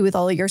does have to do with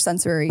all of your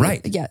sensory.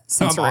 Right. Yeah.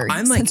 Sensory.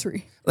 I'm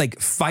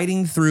like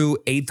fighting through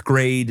 8th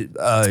grade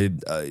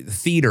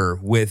theater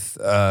with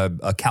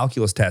a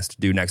calculus test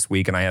due next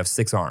week and I have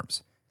 6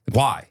 arms.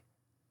 Why?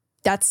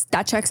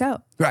 That checks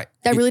out. Right.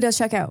 That really does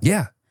check out.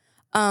 Yeah.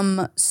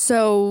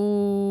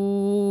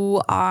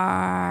 So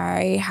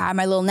I had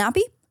my little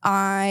nappy.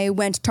 I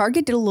went to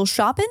Target, did a little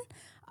shopping.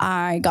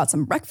 I got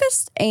some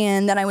breakfast,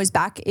 and then I was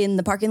back in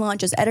the parking lot,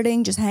 just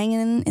editing, just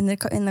hanging in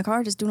the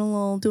car, just doing a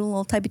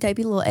little typey,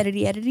 little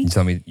edity. You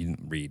tell me you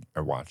didn't read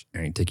or watch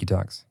any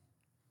TikToks?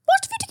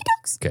 Watched a few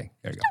TikToks. Okay,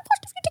 there you go.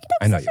 Watched a few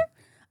TikToks. I know you.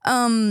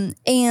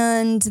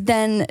 And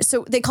then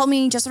so they called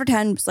me just after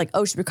 10. It's like,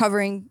 oh, she's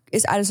recovering,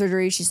 is out of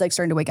surgery. She's like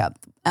starting to wake up.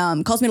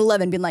 Calls me at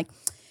 11, being like,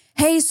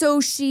 hey, so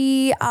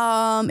she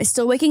is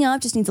still waking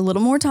up, just needs a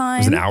little more time.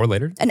 It was an hour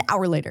later? An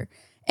hour later.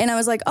 And I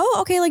was like, oh,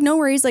 okay, like no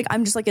worries. Like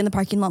I'm just like in the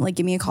parking lot, like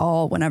give me a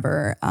call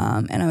whenever.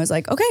 And I was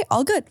like, okay,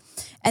 all good.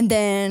 And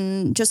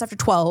then just after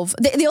 12,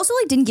 they also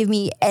like didn't give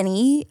me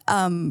any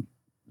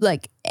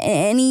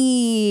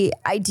any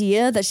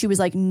idea that she was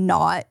like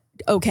not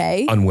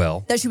okay.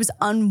 Unwell. That she was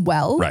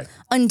unwell. Right.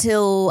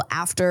 Until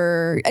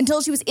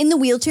she was in the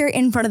wheelchair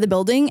in front of the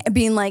building and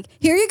being like,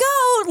 here you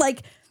go.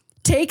 Like,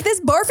 take this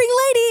barfing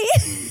lady.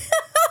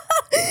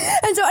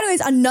 And so anyways,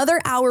 another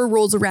hour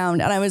rolls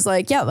around and I was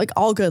like, yeah, like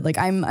all good. Like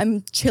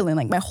I'm chilling.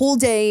 Like my whole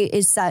day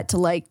is set to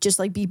like, just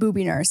like be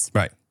booby nurse.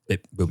 Right.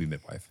 Booby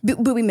midwife.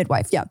 Booby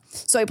midwife. Yeah.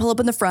 So I pull up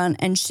in the front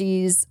and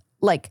she's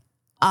like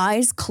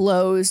eyes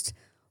closed,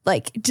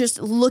 like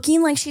just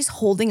looking like she's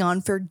holding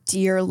on for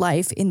dear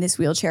life in this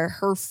wheelchair.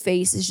 Her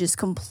face is just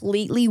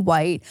completely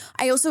white.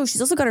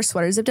 She's also got her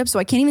sweater zipped up, so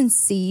I can't even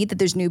see that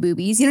there's new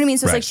boobies. You know what I mean?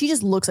 So it's like she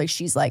just looks like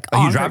she's like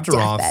on you dropped her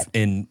off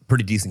in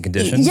pretty decent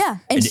condition. Yeah,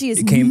 and she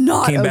is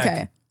not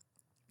okay.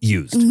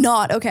 Used.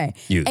 Not okay.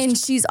 Used. And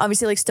she's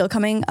obviously like still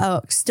coming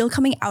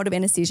out of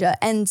anesthesia.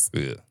 And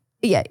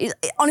yeah,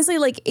 honestly,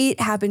 like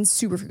it happens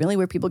super frequently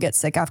where people get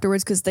sick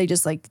afterwards because they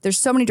just like, there's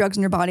so many drugs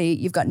in your body.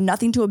 You've got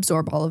nothing to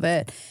absorb all of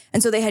it.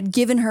 And so they had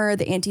given her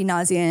the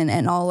anti-nauseant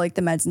and all like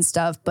the meds and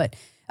stuff. But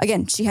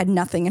again, she had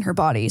nothing in her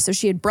body. So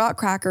she had brought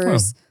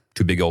crackers. Oh,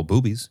 2 big old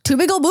boobies. 2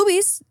 big old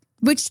boobies,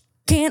 which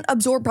can't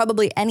absorb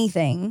probably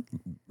anything.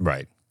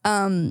 Right.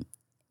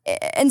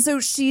 And so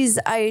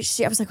I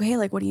was like, hey,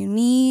 like, what do you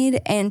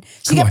need? And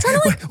she kept trying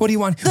to like, what do you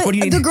want? What do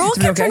you need? The girl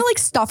kept trying to like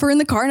stuff her in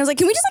the car. And I was like,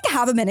 can we just like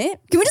have a minute?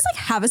 Can we just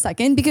like have a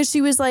second? Because she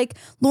was like,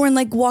 Lauren,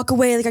 like walk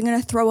away. Like I'm going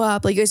to throw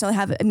up. Like you guys don't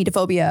have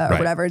emetophobia or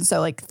whatever. And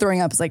so like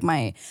throwing up is like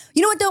you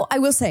know what though? I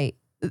will say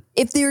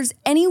if there's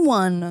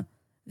anyone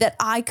that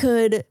I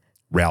could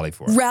rally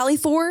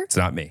for, it's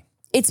not me.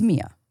 It's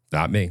Mia.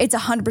 Not me. It's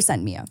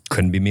 100% Mia.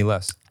 Couldn't be me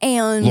less.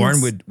 And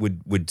Lauren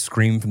would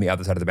scream from the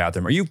other side of the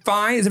bathroom. Are you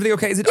fine? Is everything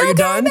okay? Are you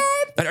done?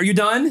 Babe? Are you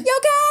done? You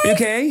okay? Are you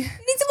okay? You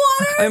need some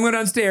water? I'm going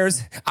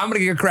downstairs. I'm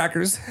going to get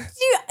crackers. I'm going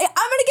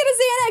to get a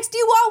Xanax. Do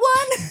you want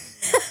one?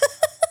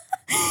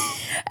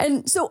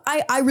 And so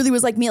I really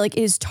was like, Mia, like,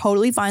 it is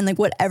totally fine. Like,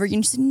 whatever.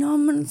 And she said, no,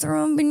 I'm going to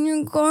throw them in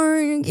your car.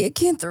 You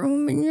can't throw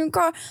them in your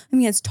car. I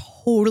mean, it's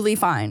totally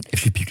fine. If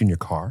she puked in your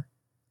car?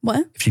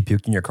 What? If she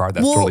puked in your car,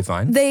 that's totally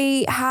fine?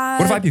 They had...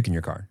 What if I puke in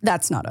your car?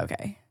 That's not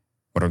okay.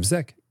 What if I'm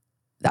sick?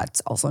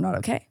 That's also not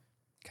okay.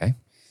 Okay.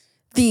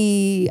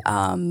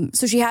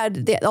 So she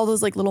had all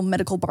those like little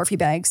medical barfy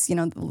bags, you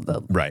know.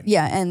 Right.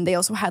 Yeah, and they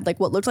also had like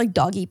what looked like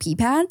doggy pee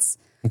pads.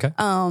 Okay.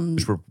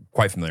 Which we're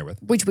quite familiar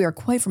with. Which we are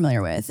quite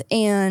familiar with.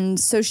 And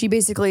so she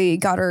basically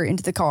got her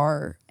into the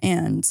car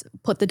and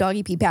put the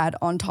doggy pee pad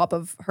on top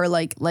of her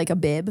like a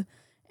bib.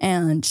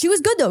 And she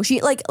was good though.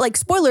 She like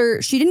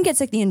spoiler, she didn't get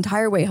sick the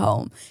entire way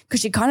home because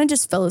she kind of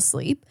just fell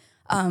asleep.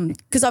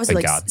 Because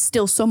obviously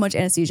still so much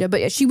anesthesia,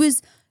 but yeah, she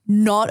was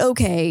not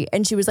okay.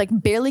 And she was like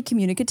barely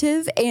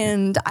communicative.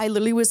 And I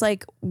literally was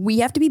like, we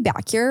have to be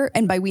back here.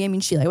 And by we, I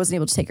mean Sheila. I wasn't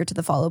able to take her to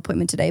the follow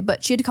appointment today,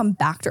 but she had to come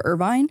back to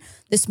Irvine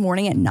this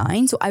morning at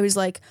 9. So I was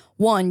like,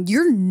 one,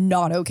 you're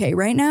not okay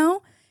right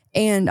now.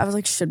 And I was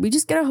like, should we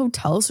just get a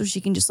hotel so she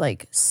can just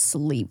like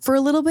sleep for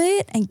a little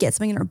bit and get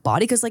something in her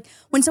body? Because like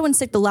when someone's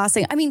sick, the last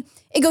thing, I mean,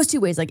 it goes 2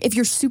 ways. Like if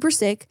you're super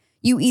sick,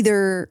 you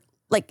either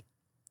like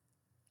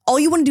all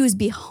you want to do is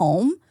be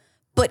home.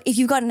 But if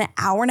you've got an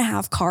hour and a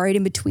half car ride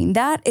in between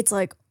that, it's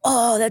like,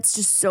 oh, that's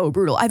just so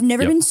brutal. I've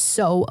never been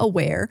so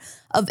aware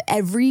of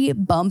every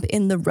bump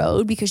in the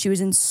road because she was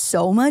in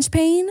so much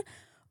pain.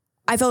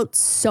 I felt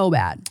so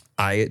bad.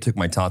 I took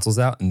my tonsils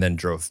out and then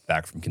drove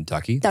back from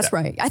Kentucky. That's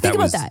right. I think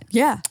about that.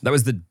 Yeah.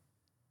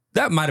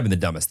 That might have been the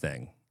dumbest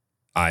thing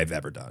I've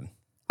ever done.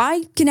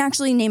 I can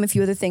actually name a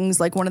few other things,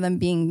 like one of them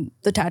being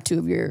the tattoo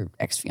of your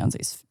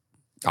ex-fiance's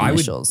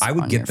initials. I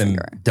would get them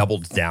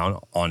doubled down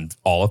on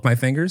all of my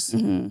fingers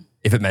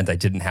if it meant I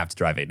didn't have to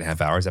drive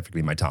 8.5 hours after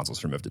getting my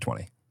tonsils removed at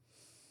 20.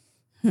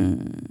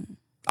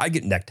 I'd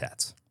get neck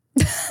tats.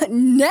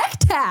 Neck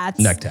tats?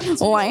 Neck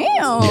tats.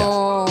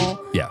 Wow.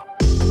 Yeah.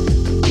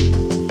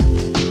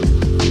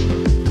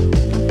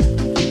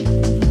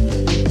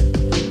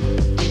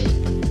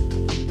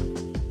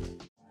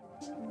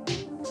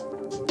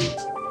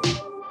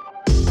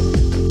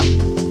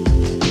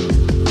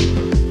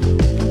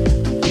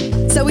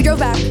 So we drove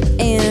back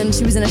and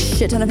she was in a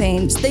shit ton of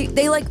pain.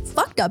 They like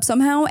fucked up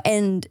somehow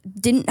and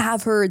they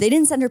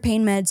didn't send her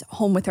pain meds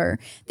home with her.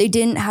 They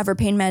didn't have her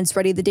pain meds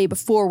ready the day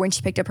before when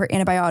she picked up her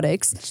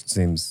antibiotics.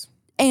 Seems...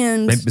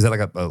 And is that like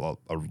a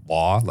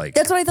law? Like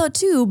that's what I thought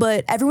too,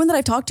 but everyone that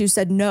I've talked to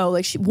said no.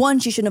 Like she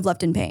shouldn't have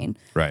left in pain.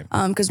 Right.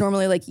 Because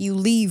normally like you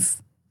leave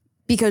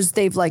because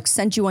they've like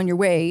sent you on your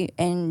way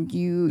and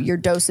your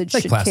dosage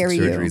should carry you. Plastic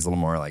surgery is a little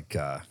more like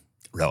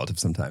relative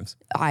sometimes.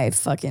 I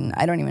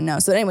don't even know.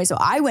 So anyway, so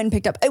I went and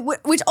picked up,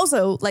 which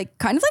also like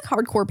kind of like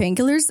hardcore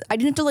painkillers. I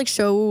didn't have to like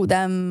show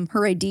them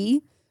her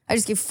ID. I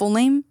just gave full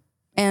name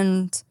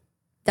and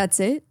that's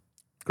it.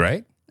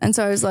 Great. And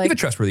so I was like, you have a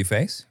trustworthy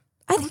face.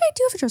 I think I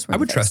do have a trustworthy face. I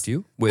would trust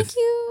you with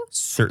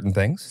certain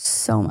things.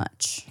 So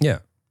much. Yeah.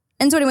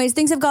 And so anyways,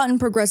 things have gotten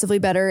progressively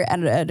better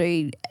at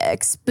a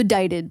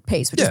expedited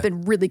pace, which has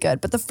been really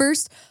good. But the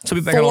first So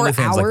we'll be back on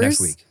OnlyFans like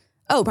next week.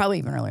 Oh, probably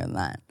even earlier than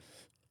that.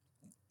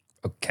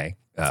 Okay.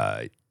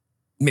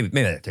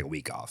 Maybe I'd take a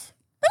week off.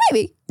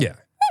 Maybe. Yeah.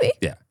 Maybe.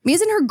 Yeah.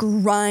 Mia's in her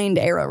grind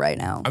era right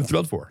now. I'm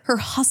thrilled for her. Her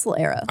hustle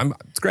era.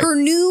 It's great. Her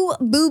new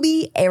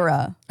booby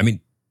era. I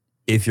mean,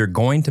 if you're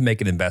going to make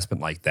an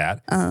investment like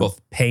that, both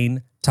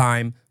pain,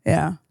 time,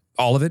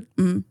 all of it,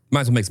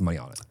 might as well make some money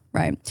on it.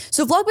 Right.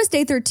 So Vlogmas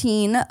Day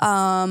 13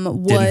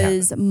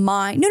 was No,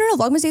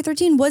 Vlogmas Day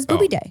 13 was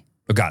booby day.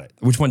 Oh, got it.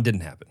 Which one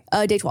didn't happen?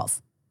 Day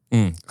 12.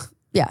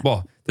 Yeah.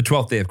 Well, the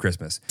 12th day of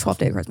Christmas. 12th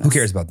day of Christmas. Who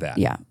cares about that?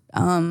 Yeah.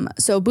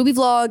 So Booby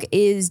Vlog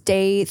is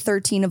day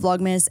 13 of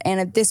Vlogmas. And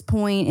at this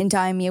point in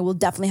time, Mia will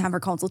definitely have her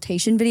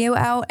consultation video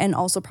out and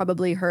also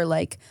probably her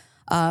like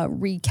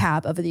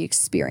recap of the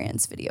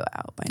experience video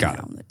out by now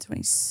on the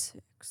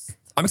 26th.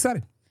 I'm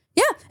excited.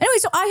 Yeah. Anyway,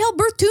 so I helped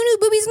birth 2 new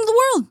boobies into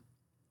the world.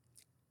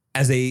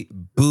 As a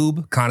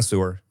boob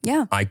connoisseur,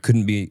 I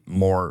couldn't be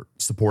more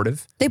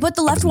supportive. They put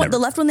the left one. The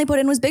left one they put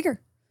in was bigger,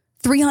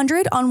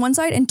 300 on one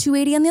side and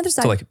 280 on the other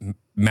side. So like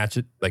match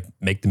it, like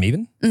make them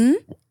even.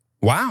 Mm-hmm.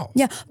 Wow.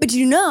 Yeah, but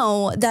you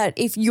know that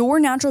if your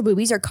natural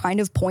boobies are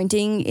kind of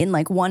pointing in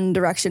like one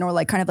direction or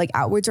like kind of like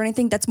outwards or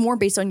anything, that's more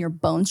based on your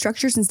bone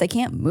structure since they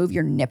can't move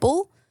your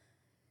nipple.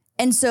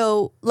 And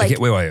so like,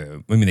 wait. What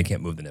do you mean they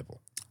can't move the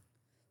nipple?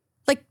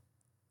 Like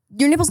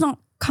your nipple's not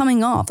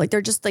coming off. Like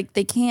they're just like,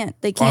 they can't.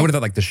 Oh, I would have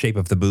thought like the shape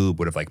of the boob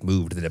would have like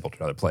moved the nipple to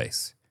another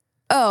place.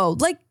 Oh,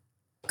 like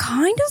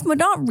kind of, but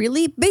not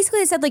really.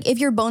 Basically I said like if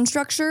your bone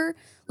structure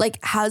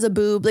like has a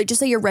boob, like just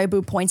say your right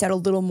boob points out a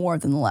little more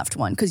than the left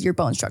one because your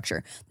bone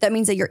structure, that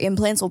means that your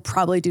implants will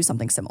probably do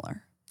something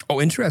similar. Oh,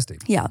 interesting.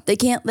 Yeah. They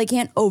can't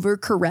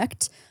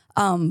overcorrect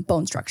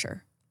bone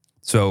structure.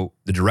 So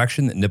the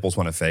direction that nipples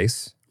want to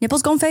face.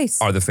 Nipples gonna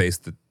face. Are the face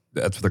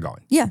that's where they're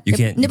going. Yeah.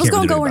 Nipples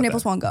gonna go where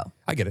nipples won't go.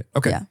 I get it.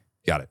 Okay. Yeah.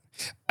 Got it.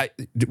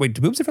 Wait,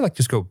 do boobs ever like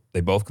just go, they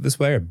both go this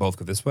way or both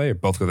go this way or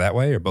both go that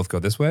way or both go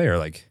this way? Or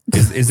like,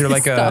 is there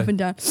like up and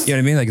down. You know what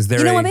I mean? Like, is there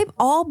You know what, babe?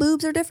 All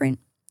boobs are different.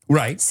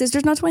 Right.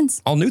 Sisters, not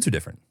twins. All nudes are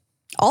different.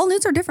 All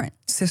nudes are different.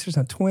 Sisters,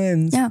 not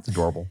twins. Yeah. It's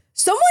adorable.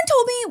 Someone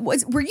told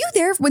me, were you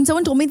there when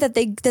someone told me that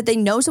they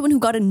know someone who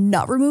got a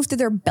nut removed through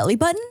their belly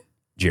button?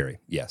 Jerry,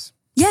 yes.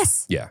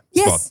 Yes. Yeah.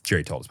 Yes. Well,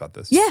 Jerry told us about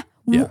this. Yeah.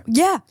 Yeah.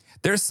 Yeah.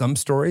 There's some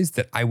stories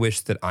that I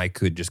wish that I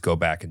could just go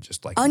back and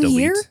just like Unhear?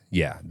 delete.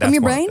 Yeah. That's From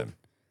your one brain? of them.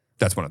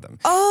 That's one of them.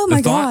 Oh my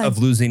God. The thought of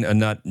losing a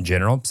nut in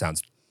general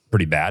sounds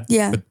pretty bad.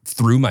 Yeah. But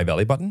through my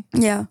belly button?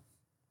 Yeah.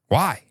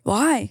 Why?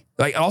 Why?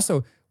 Like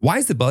also, why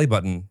is the belly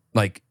button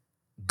like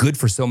good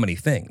for so many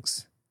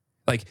things?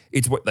 Like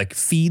it's what like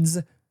feeds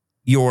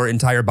your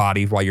entire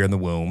body while you're in the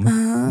womb.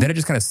 Then it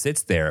just kind of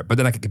sits there, but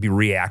then like it could be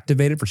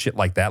reactivated for shit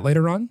like that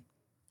later on.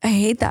 I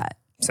hate that.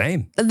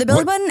 Same. The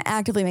belly button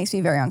actively makes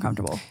me very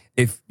uncomfortable.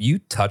 If you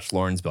touch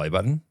Lauren's belly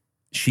button,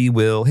 she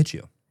will hit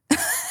you.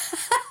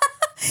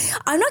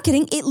 I'm not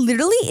kidding. It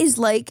literally is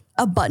like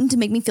a button to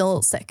make me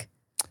feel sick.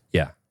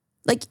 Yeah.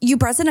 Like you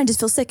press it and I just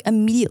feel sick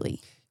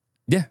immediately.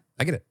 Yeah,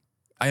 I get it.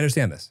 I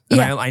understand this. And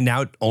I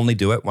now only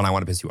do it when I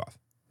want to piss you off.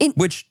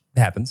 Which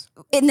happens.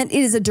 And then it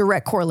is a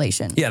direct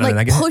correlation. Yeah, like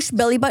I get push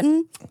belly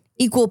button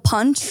equal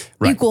punch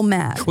equal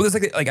mad. Well,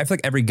 there's like I feel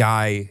like every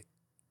guy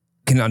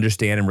can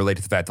understand and relate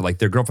to the fact that like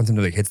their girlfriend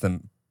sometimes like hits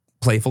them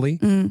playfully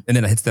and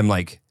then it hits them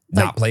like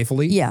not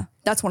playfully. Yeah,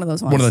 that's one of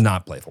those ones. One of the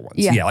not playful ones.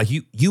 Yeah. Like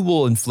you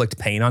will inflict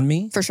pain on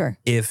me for sure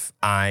if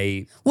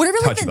I whatever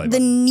touch like the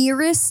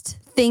nearest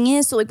thing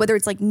is. So like whether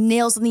it's like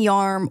nails in the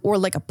arm or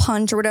like a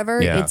punch or whatever,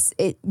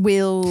 it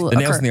will The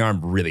nails in the arm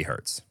really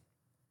hurts.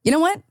 You know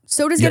what?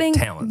 So does getting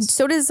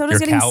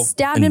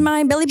stabbed in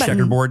my belly button.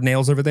 Checkerboard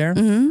nails over there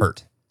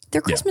hurt. They're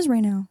Christmas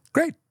right now.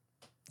 Great.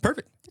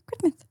 Perfect. They're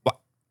Christmas. What?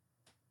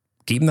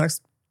 Keep them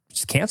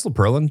just cancel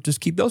Pearl and just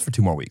keep those for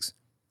 2 more weeks.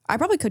 I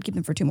probably could keep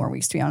them for 2 more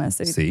weeks, to be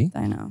honest. See?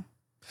 I know.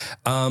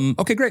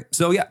 Okay, great.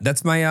 So yeah,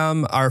 that's my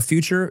our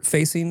future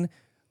facing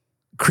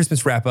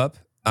Christmas wrap up.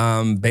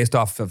 Based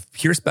off of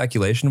pure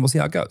speculation. We'll see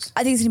how it goes.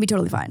 I think it's going to be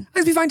totally fine. It's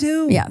going to be fine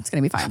too. Yeah, it's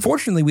going to be fine.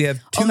 Fortunately, we have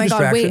 2 Oh my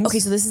distractions. God, wait. Okay,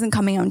 so this isn't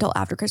coming out until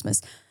after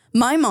Christmas.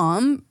 My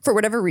mom, for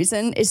whatever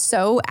reason, is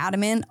so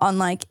adamant on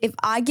like, if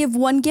I give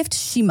one gift,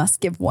 she must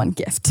give one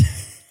gift.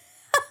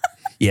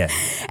 Yeah.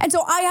 And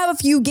so I have a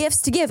few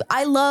gifts to give.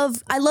 I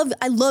love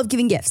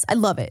giving gifts. I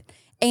love it.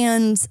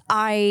 And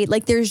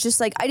there's just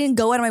like, I didn't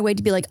go out of my way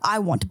to be like, I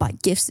want to buy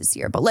gifts this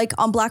year. But like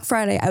on Black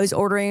Friday, I was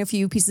ordering a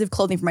few pieces of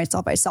clothing for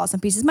myself. I saw some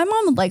pieces my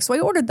mom would like, so I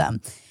ordered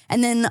them.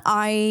 And then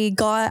I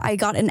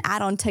got an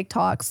ad on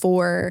TikTok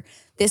for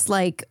this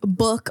like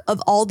book of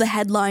all the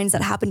headlines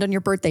that happened on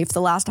your birthday for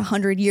the last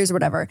 100 years or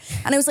whatever.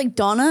 And I was like,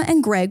 Donna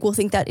and Greg will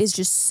think that is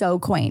just so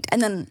quaint.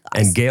 And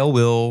Gail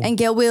will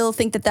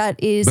think that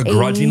is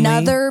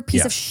another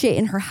piece of shit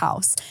in her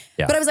house.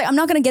 Yeah. But I was like, I'm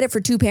not going to get it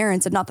for 2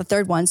 parents and not the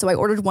third one. So I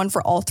ordered one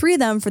for all 3 of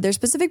them for their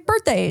specific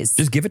birthdays.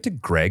 Just give it to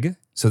Greg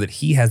so that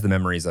he has the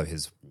memories of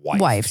his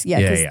wife.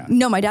 Yeah.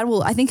 No, my dad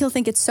will. I think he'll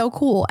think it's so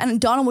cool.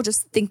 And Donna will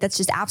just think that's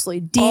just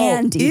absolutely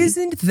dandy. Oh,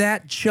 isn't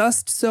that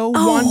just so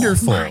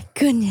wonderful? Oh my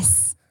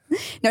goodness.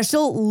 Now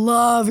she'll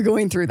love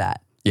going through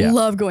that. Yeah.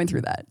 Love going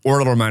through that.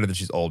 Or it'll remind her that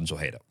she's old and she'll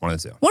hate it. One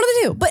of the 2. One of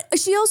the 2. But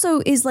she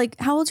also is like,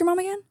 how old's your mom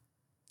again?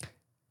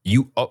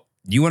 You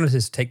want to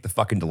just take the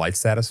fucking delight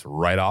status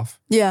right off?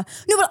 Yeah.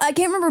 No, but I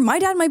can't remember. My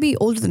dad might be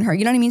older than her.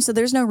 You know what I mean? So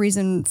there's no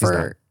reason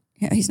for...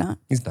 He's not.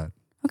 He's not.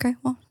 Okay,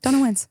 well, Donna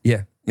wins.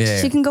 Yeah.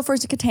 She can go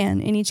first to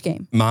Catan in each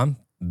game. Mom,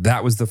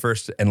 that was the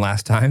first and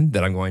last time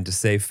that I'm going to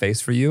save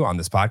face for you on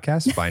this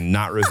podcast by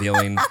not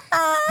revealing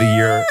the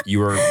year you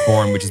were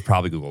born, which is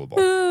probably Googleable.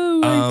 Oh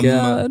my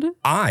God.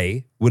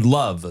 I would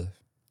love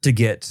to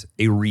get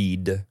a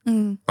read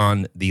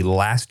on the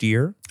last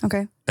year.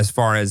 Okay. As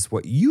far as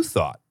what you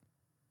thought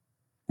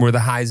were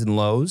the highs and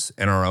lows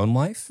in our own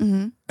life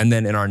and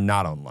then in our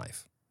not own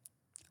life.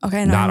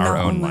 Okay. Not our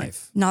own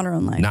life. Not our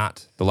own life.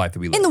 Not the life that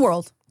we live. In the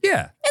world.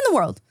 Yeah. In the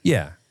world.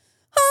 Yeah.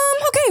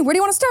 Okay, where do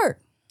you want to start?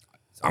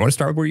 I want to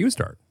start with where you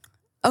start.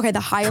 Okay,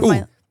 the high of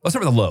my... Let's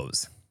start with the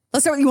lows.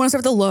 You want to start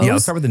with the lows? Yeah,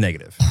 let's start with the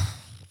negative.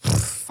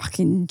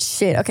 Fucking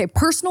shit. Okay,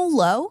 personal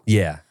low?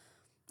 Yeah.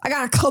 I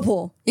got a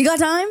couple. You got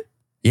time?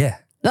 Yeah.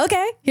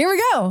 Okay, here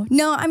we go.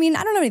 No, I mean,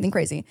 I don't have anything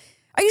crazy.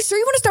 Are you sure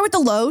you want to start with the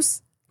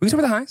lows? We can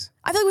start with the highs?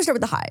 I feel like we start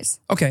with the highs.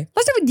 Okay.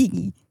 Let's start with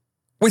Diggy.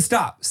 Wait,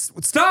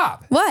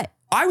 stop. What?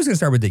 I was going to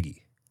start with Diggy.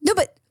 No,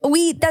 but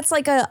that's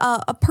like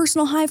a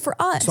personal high for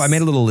us. So I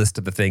made a little list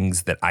of the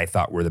things that I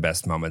thought were the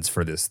best moments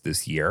for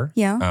this year.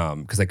 Yeah.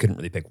 Because I couldn't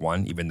really pick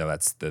one, even though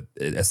that's the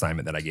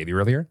assignment that I gave you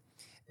earlier.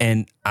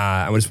 And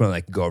I just want to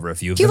like go over a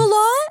few of them. Do you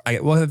have a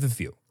lot? Well, I have a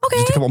few. Okay.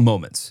 Just a couple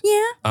moments.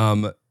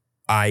 Yeah.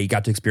 I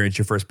got to experience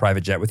your first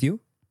private jet with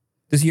you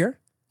this year.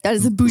 That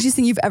is the bougiest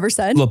thing you've ever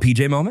said. Little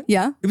PJ moment.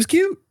 Yeah. It was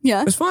cute.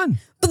 Yeah. It was fun.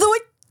 But the way,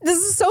 this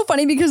is so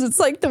funny because it's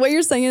like the way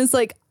you're saying it is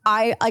like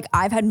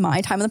I've had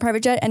my time on the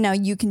private jet and now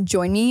you can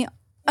join me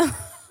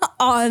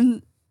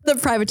on the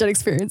private jet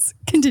experience.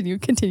 Continue.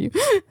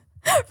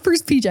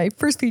 First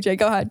PJ,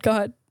 go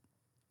ahead.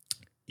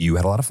 You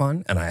had a lot of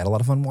fun and I had a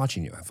lot of fun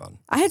watching you have fun.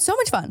 I had so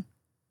much fun.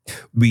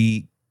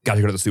 We got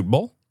to go to the Super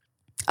Bowl.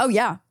 Oh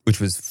yeah.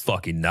 Which was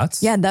fucking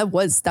nuts. Yeah, that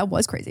was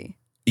crazy.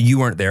 You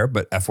weren't there,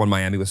 but F1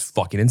 Miami was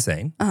fucking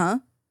insane. Uh-huh.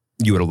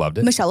 You would have loved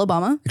it. Michelle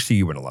Obama. Actually,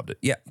 you would have loved it.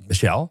 Yeah.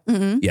 Michelle.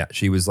 Mm-hmm. Yeah.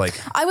 She was like...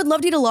 I would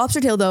love to eat a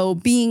lobster tail, though,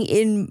 being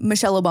in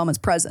Michelle Obama's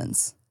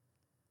presence.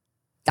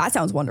 That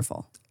sounds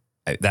wonderful.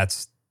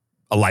 That's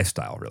a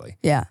lifestyle, really.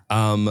 Yeah.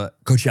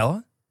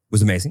 Coachella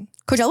was amazing.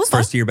 Coachella was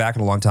fun. First year back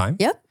in a long time.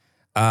 Yep.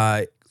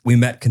 We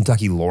met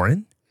Kentucky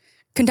Lauren.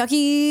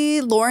 Kentucky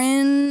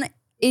Lauren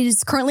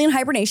is currently in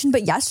hibernation,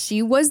 but yes,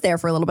 she was there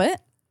for a little bit.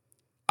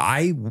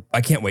 I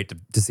can't wait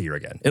to see her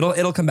again.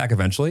 It'll come back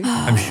eventually,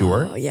 I'm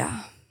sure. Oh,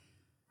 yeah.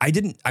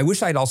 I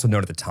wish I had also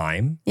known at the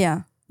time.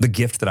 Yeah. The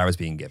gift that I was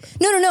being given.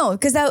 No,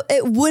 because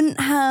it wouldn't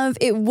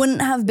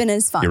have been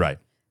as fun. You're right.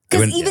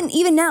 Because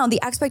even now, the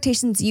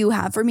expectations you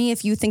have for me,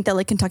 if you think that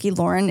like Kentucky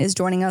Lauren is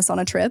joining us on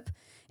a trip,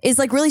 is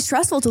like really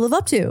stressful to live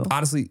up to.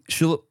 Honestly,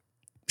 she'll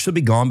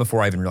be gone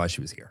before I even realized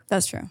she was here.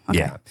 That's true.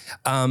 Okay.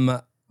 Yeah.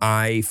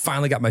 I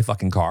finally got my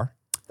fucking car.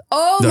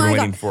 Oh my God. I've been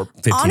waiting for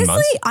 15 months.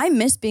 Honestly, I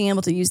miss being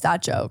able to use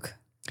that joke.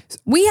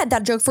 We had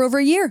that joke for over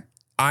a year.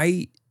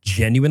 I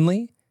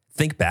genuinely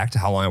think back to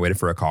how long I waited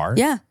for a car.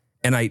 Yeah.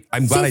 And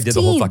I'm glad I did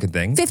the whole fucking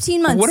thing.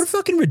 15 months. But what a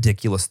fucking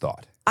ridiculous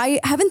thought. I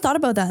haven't thought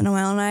about that in a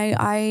while, and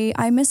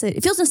I miss it.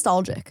 It feels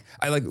nostalgic.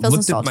 I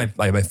looked at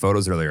my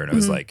photos earlier, and I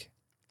was like,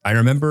 I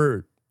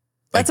remember.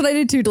 That's what I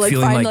did too, to like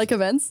find like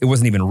events. It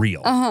wasn't even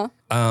real.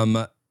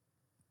 Uh-huh.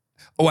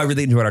 Oh, I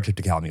really enjoyed our trip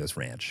to Calamigos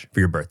Ranch for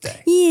your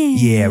birthday.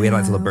 Yeah. We had a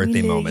nice little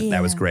birthday moment.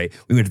 That was great.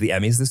 We went to the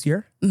Emmys this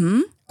year.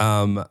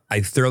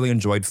 I thoroughly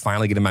enjoyed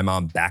finally getting my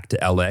mom back to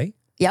LA.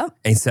 Yep.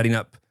 And setting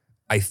up,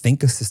 I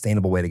think, a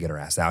sustainable way to get her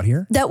ass out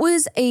here. That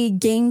was a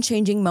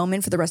game-changing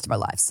moment for the rest of our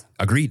lives.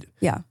 Agreed.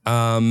 Yeah.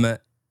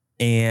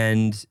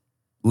 And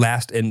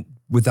last and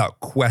without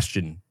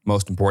question,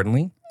 most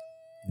importantly,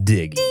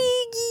 Diggy.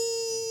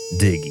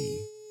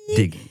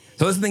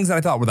 So those are things that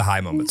I thought were the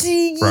high moments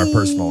for our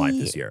personal life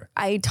this year.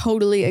 I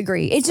totally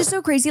agree. It's just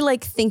so crazy,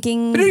 like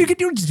thinking. But you could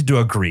just do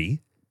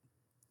agree.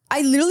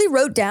 I literally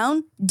wrote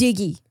down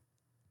Diggy.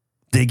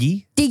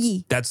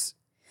 Diggy? That's.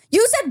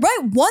 You said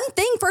write one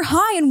thing for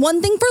high and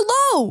one thing for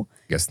low.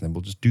 I guess then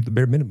we'll just do the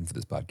bare minimum for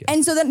this podcast.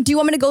 And so then, do you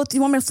want me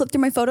to flip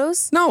through my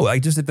photos? No,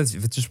 if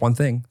it's just one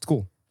thing, it's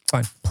cool. It's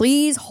fine.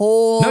 Please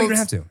hold. No, you don't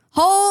have to.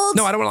 Hold.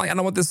 No, I don't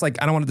want this. I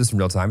don't want this in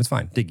real time. It's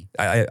fine. Diggy.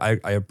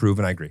 I approve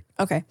and I agree.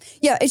 Okay.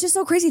 Yeah, it's just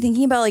so crazy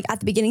thinking about like at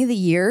the beginning of the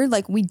year,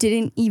 like we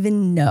didn't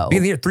even know. Beginning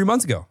of the year, 3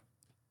 months ago.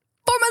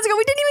 4 months ago,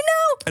 we didn't even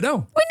know. I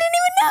know. We didn't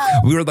even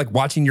know. We were like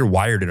watching your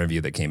Wired interview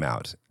that came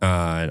out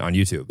on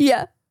YouTube. Yeah.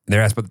 And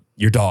they're asked about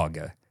your dog.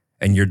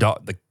 And your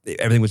dog, like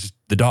everything was just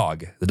the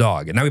dog.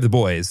 And now we have the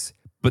boys,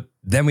 but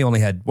then we only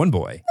had one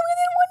boy. And we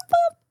had one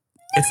pup.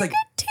 It's like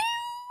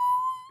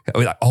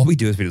all we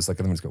do is we just look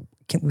at them and just go,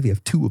 I can't believe you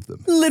have 2 of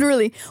them.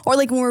 Literally. Or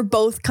like when we're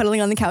both cuddling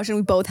on the couch and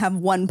we both have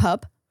one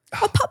pup. A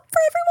pup for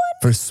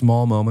everyone. For a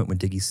small moment when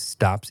Diggy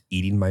stops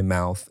eating my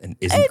mouth and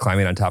isn't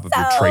climbing on top of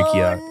your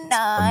trachea.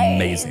 Nice.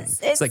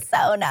 Amazing. It's like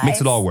so nice.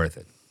 Makes it all worth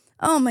it.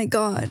 Oh my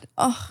God.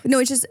 Oh, no,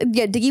 it's just,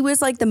 yeah, Diggy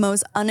was like the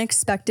most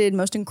unexpected,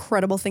 most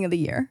incredible thing of the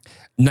year.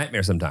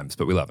 Nightmare sometimes,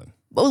 but we love him.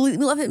 But we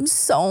love him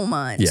so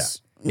much.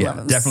 Yeah,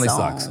 definitely so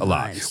sucks a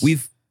lot. much.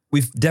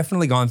 We've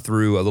definitely gone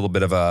through a little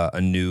bit of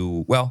a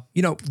new, well,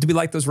 do we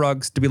like those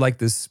rugs? Do we like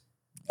this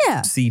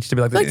seat? Do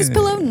we like this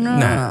pillow?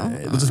 No.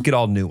 We'll just get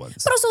all new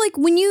ones. But also like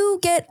when you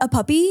get a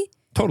puppy.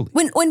 Totally.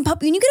 When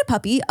you get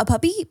a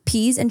puppy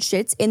pees and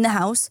shits in the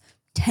house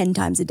 10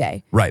 times a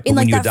day. Right. In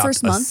but like when you that adopt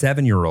first a month.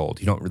 7-year-old,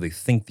 you don't really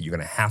think that you're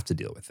going to have to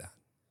deal with that.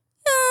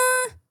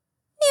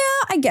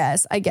 Yeah, I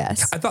guess.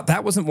 I thought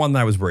that wasn't one that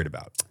I was worried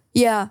about.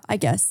 Yeah, I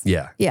guess.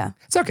 Yeah. Yeah.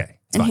 It's okay.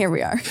 It's and fine. here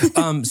we are.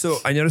 So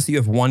I noticed that you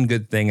have one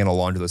good thing and a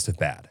laundry list of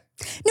bad.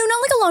 No,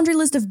 not like a laundry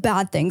list of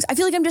bad things. I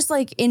feel like I'm just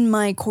like in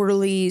my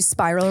quarterly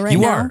spiral right now.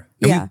 You are.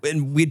 Yeah.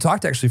 And we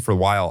talked actually for a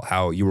while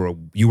how you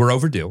were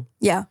overdue.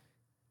 Yeah.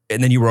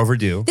 And then you were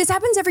overdue. This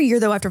happens every year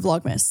though after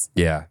Vlogmas.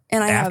 Yeah.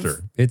 And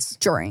it's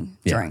during.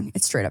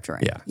 It's straight up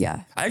during.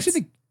 Yeah. I actually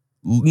think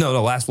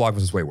last Vlogmas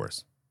was way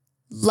worse.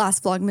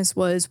 Last Vlogmas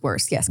was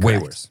worse. Yes,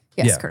 correct. Way worse.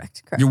 Yes, yeah.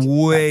 correct. You're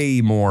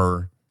way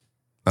more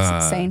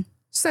sane.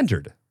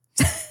 Centered.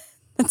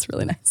 That's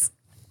really nice.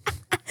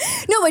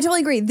 No, I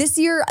totally agree. This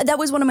year, that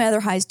was one of my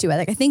other highs too.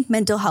 I think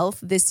mental health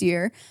this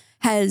year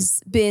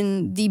has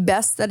been the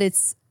best that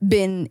it's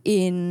been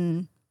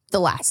in the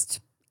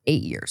last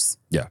 8 years.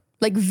 Yeah.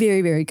 Like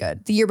very, very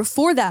good. The year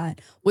before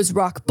that was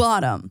rock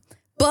bottom.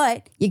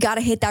 But you got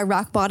to hit that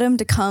rock bottom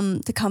to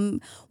come.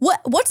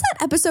 What's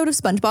that episode of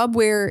SpongeBob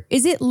where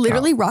is it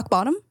literally rock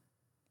bottom?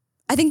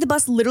 I think the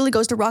bus literally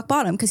goes to rock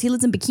bottom because he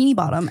lives in Bikini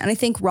Bottom. And I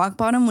think rock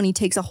bottom when he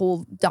takes a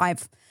whole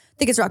dive, I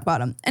think it's rock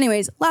bottom.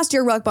 Anyways, last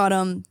year rock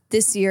bottom,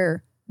 this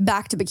year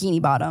back to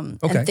Bikini Bottom.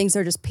 Okay. And things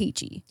are just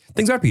peachy.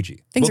 Things are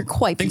peachy. Things are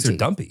quite peachy. Things are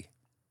dumpy.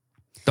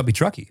 Dumpy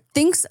trucky.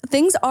 Things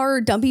are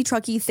dumpy,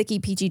 trucky, thicky,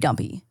 peachy,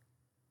 dumpy.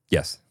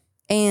 Yes.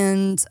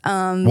 And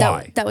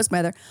why? That was my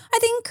other. I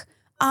think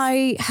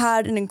I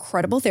had an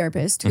incredible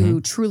therapist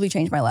who truly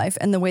changed my life,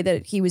 and the way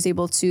that he was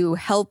able to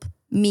help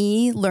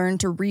me learn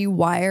to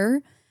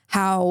rewire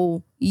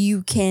how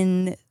you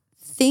can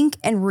think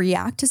and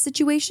react to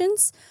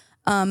situations.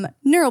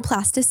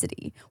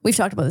 Neuroplasticity. We've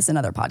talked about this in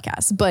other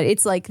podcasts, but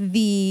it's like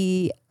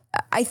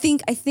I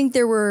think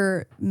there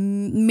were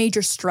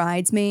major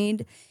strides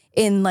made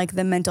in like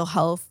the mental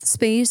health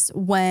space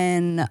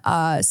when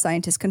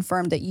scientists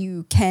confirmed that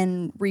you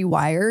can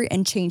rewire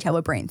and change how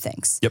a brain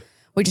thinks. Yep.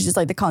 Which is just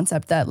like the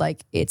concept that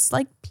like it's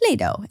like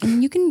Play-Doh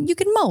and you can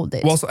mold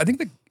it. Well, so I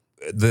think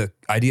the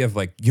idea of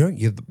like you're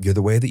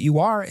the way that you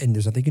are and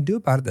there's nothing you can do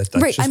about it. That's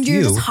right. Just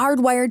You're just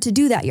hardwired to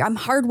do that. I'm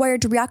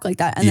hardwired to react like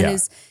that, and that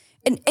is.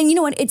 And you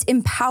know what? It's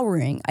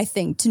empowering, I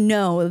think, to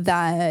know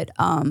that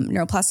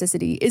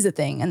neuroplasticity is a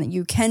thing and that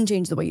you can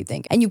change the way you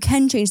think and you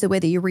can change the way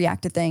that you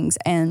react to things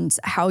and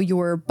how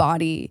your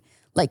body,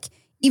 like,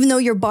 even though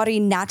your body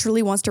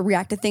naturally wants to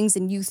react to things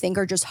and you think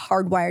are just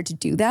hardwired to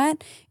do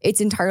that,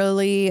 it's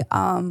entirely,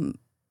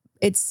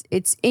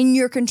 it's in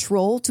your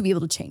control to be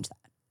able to change that.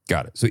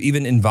 Got it. So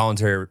even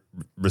involuntary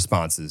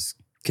responses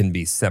can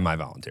be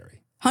semi-voluntary.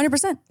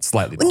 100%.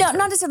 Slightly voluntary.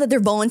 Not to say that they're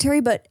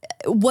voluntary, but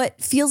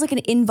what feels like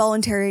an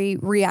involuntary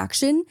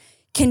reaction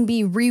can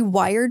be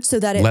rewired so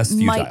that it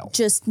might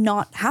just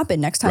not happen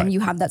next time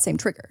you have that same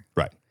trigger.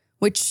 Right.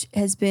 Which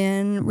has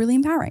been really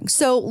empowering.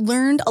 So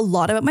learned a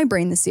lot about my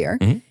brain this year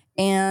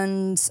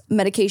and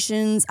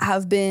medications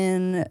have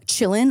been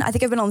chilling. I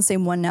think I've been on the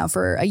same one now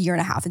for a year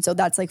and a half. And so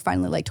that's like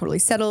finally like totally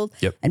settled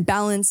and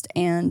balanced,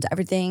 and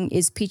everything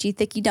is peachy,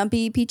 thicky,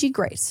 dumpy, peachy,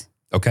 great.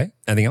 Okay.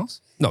 Anything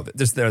else? No,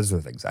 there's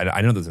other things.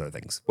 I know there's other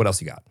things. What else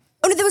you got?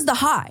 Oh, no, that was the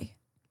high.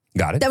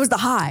 Got it. That was the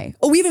high.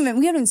 Oh, we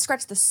haven't even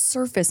scratched the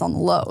surface on the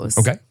lows.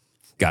 Okay.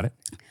 Got it.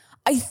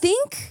 I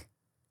think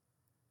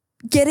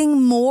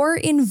getting more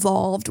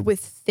involved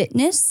with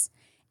fitness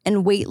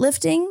and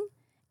weightlifting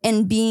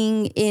and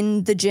being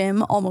in the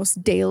gym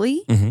almost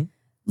daily.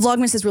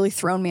 Vlogmas has really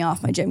thrown me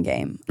off my gym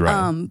game.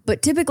 Right.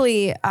 But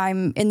typically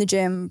I'm in the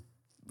gym,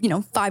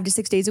 5 to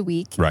 6 days a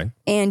week. Right.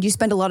 And you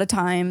spend a lot of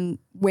time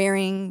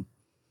wearing,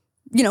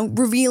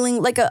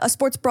 revealing like a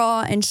sports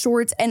bra and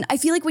shorts. And I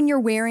feel like when you're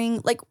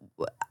wearing like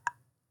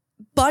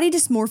body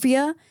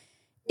dysmorphia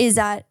is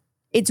at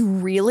its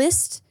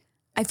realest,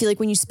 I feel like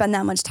when you spend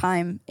that much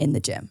time in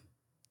the gym.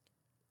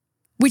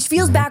 Which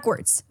feels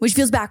backwards.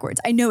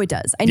 I know it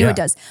does. It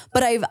does.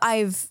 But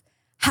I've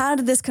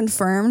had this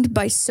confirmed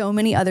by so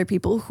many other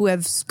people who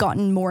have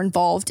gotten more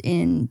involved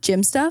in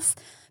gym stuff,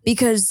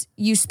 because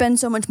you spend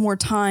so much more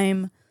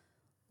time.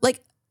 Like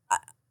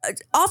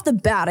off the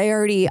bat, I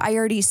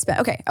already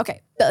spent.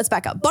 Okay. Let's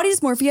back up. Body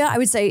dysmorphia, I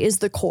would say, is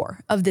the core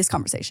of this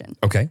conversation.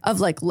 Okay. Of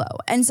like low.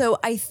 And so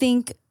I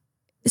think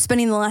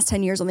spending the last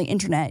 10 years on the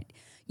internet,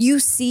 you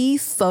see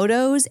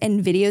photos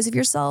and videos of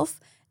yourself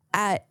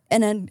at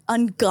an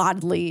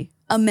ungodly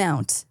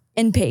amount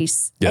and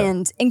pace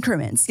and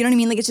increments. You know what I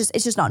mean? Like it's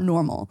just not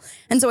normal.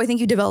 And so I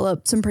think you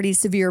develop some pretty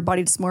severe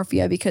body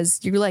dysmorphia because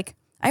you're like,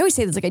 I always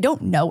say this, like, I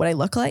don't know what I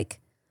look like.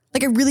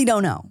 Like, I really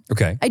don't know.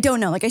 Okay. I don't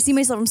know. Like, I see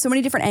myself from so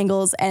many different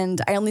angles,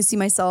 and I only see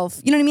myself,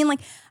 you know what I mean?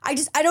 Like, I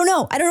don't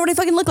know. I don't know what I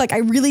fucking look like. I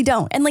really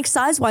don't. And like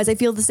size-wise, I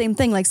feel the same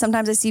thing. Like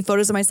sometimes I see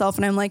photos of myself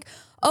and I'm like,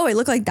 oh, I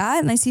look like that.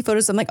 And I see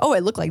photos, I'm like, oh, I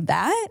look like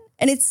that.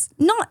 And it's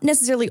not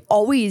necessarily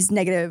always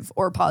negative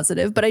or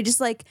positive, but I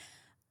just like,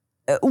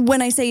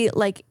 when I say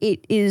like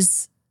it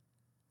is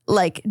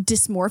like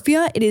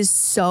dysmorphia, it is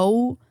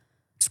so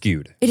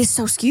skewed. It is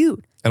so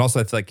skewed. And also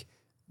I feel like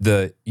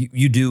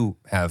you do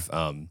have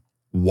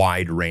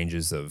wide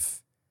ranges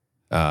of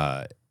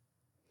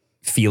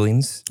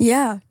feelings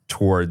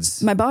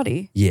towards my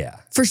body. Yeah.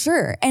 For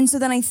sure. And so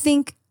then I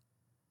think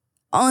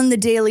on the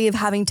daily of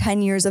having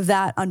 10 years of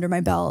that under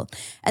my belt,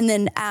 and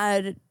then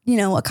add,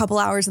 a couple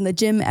hours in the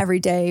gym every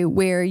day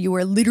where you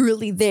are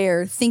literally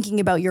there thinking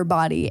about your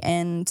body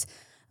and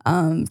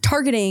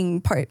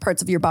targeting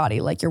parts of your body,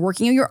 like you're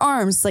working on your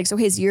arms, like, so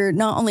you're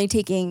not only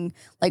taking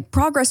like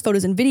progress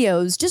photos and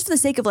videos just for the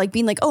sake of like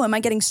being like, oh, am I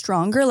getting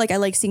stronger? Like I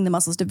like seeing the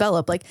muscles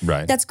develop, like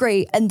that's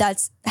great. And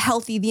that's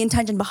healthy. The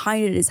intention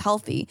behind it is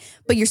healthy,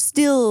 but you're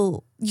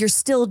still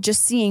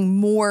just seeing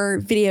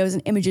more videos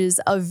and images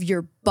of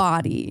your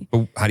body.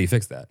 Well, how do you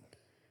fix that?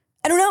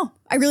 I don't know.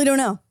 I really don't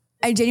know.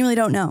 I genuinely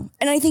don't know.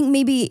 And I think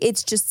maybe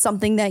it's just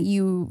something that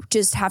you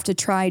just have to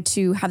try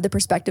to have the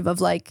perspective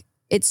of like,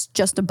 it's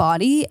just a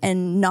body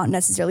and not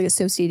necessarily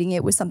associating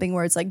it with something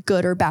where it's like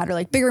good or bad or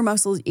like bigger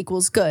muscles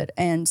equals good.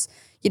 And,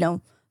 Well,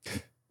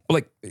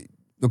 like,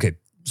 okay,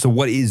 so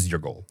what is your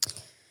goal?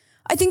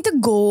 I think the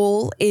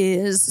goal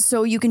is,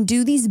 so you can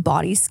do these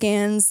body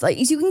scans, like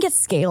you can get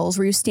scales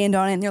where you stand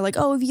on it and they're like,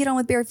 oh, if you get on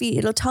with bare feet,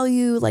 it'll tell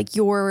you like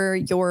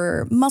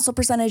your muscle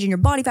percentage and your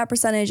body fat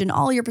percentage and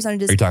all your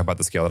percentages. Are you talking about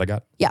the scale that I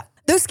got? Yeah.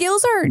 Those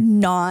scales are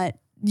not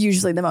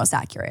usually the most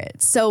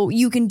accurate. So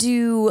you can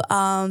do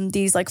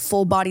these like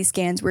full body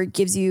scans where it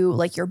gives you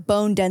like your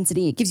bone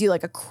density. It gives you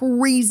like a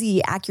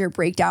crazy accurate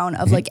breakdown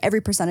of like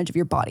every percentage of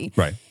your body.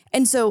 Right.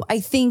 And so I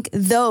think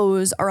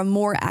those are a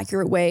more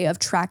accurate way of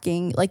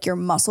tracking like your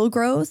muscle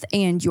growth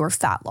and your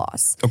fat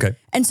loss. Okay.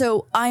 And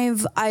so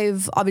I've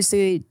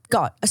obviously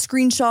got a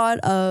screenshot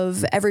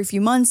of every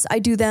few months I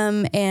do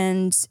them,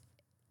 and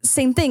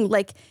same thing,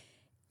 like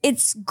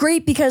it's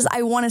great because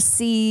I want to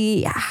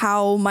see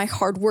how my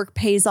hard work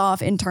pays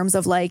off in terms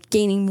of like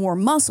gaining more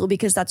muscle,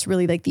 because that's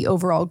really like the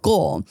overall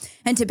goal.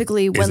 And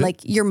typically when like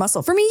your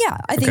muscle, for me,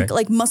 I think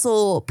like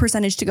muscle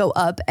percentage to go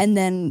up, and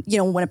then,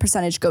 when a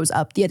percentage goes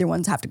up, the other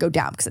ones have to go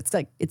down because it's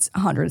like, it's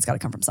 100, it's got to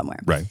come from somewhere.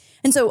 Right.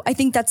 And so I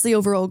think that's the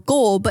overall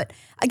goal. But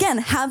again,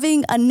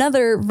 having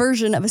another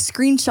version of a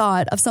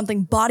screenshot of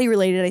something body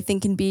related, I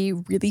think can be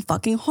really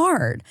fucking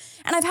hard.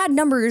 And I've had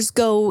numbers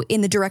go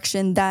in the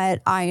direction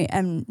that I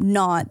am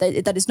not,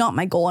 that is not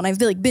my goal. And I've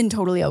been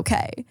totally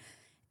okay.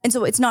 And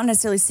so it's not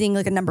necessarily seeing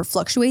like a number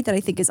fluctuate that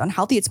I think is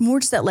unhealthy. It's more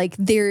just that like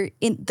they're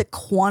in the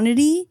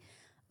quantity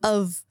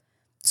of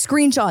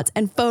screenshots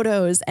and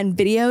photos and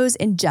videos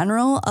in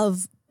general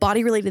of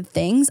body related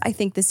things, I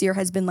think this year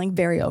has been like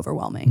very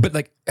overwhelming. But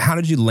like, how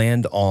did you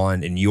land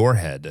on in your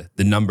head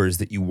the numbers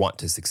that you want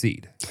to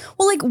succeed?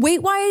 Well, like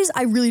weight wise,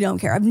 I really don't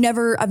care. I've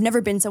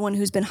never been someone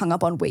who's been hung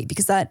up on weight,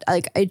 because that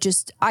like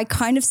I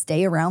kind of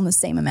stay around the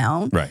same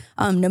amount, right?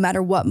 No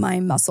matter what my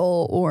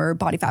muscle or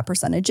body fat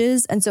percentage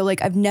is, and so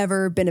like I've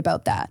never been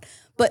about that.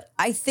 But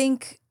I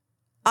think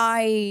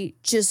I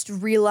just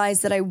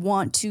realized that I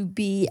want to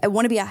be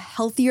a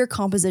healthier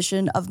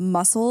composition of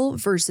muscle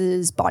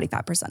versus body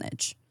fat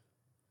percentage.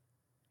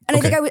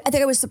 And I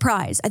think I was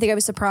surprised. I think I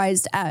was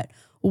surprised at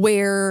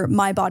where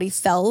my body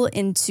fell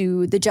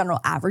into the general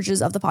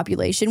averages of the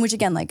population, which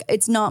again, like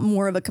it's not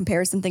more of a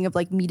comparison thing of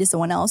like me to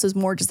someone else. It was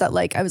more just that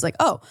like, I was like,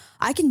 oh,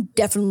 I can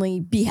definitely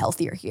be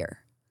healthier here.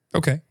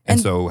 Okay. And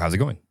so how's it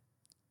going?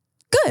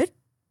 Good.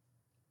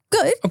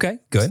 Okay,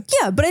 good.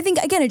 Yeah. But I think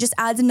again, it just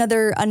adds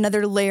another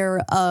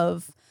layer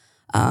of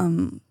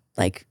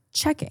like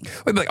checking.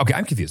 Wait, but okay,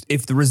 I'm confused.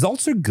 If the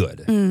results are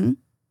good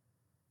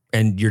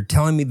and you're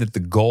telling me that the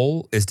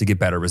goal is to get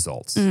better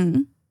results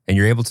and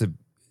you're able to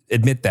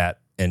admit that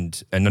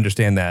and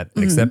understand that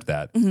and accept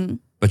that,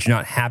 but you're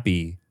not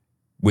happy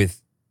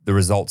with the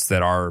results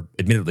that are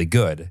admittedly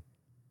good.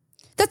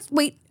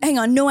 Hang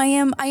on. No,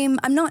 I'm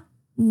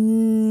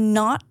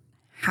not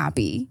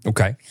happy.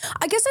 Okay.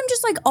 I guess I'm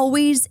just like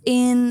always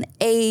in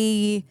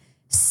a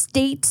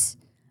state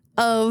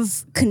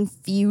of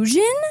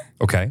confusion.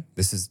 Okay.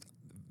 This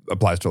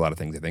applies to a lot of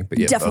things, I think. But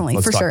yeah, definitely,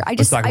 for sure.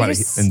 Let's talk about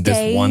it in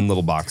this one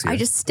little box here. I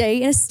just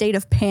stay in a state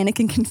of panic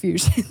and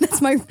confusion.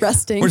 That's my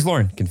resting. Where's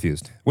Lauren?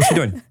 Confused. What's she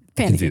doing?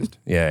 Panicking. Confused.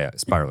 Yeah,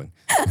 spiraling.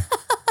 That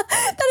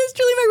is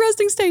truly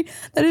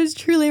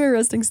my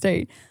resting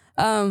state.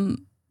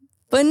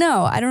 But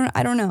no, I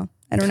don't know.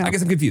 I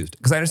guess I'm confused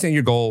because I understand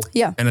your goal.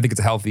 Yeah. And I think it's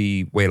a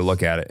healthy way to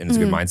look at it and it's a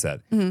good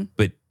mindset.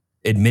 But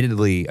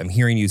admittedly, I'm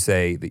hearing you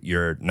say that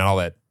you're not all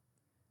that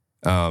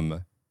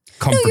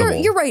comfortable. No,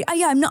 you're right.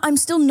 I'm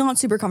still not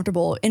super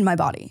comfortable in my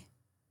body.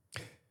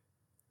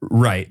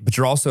 Right. But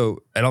you're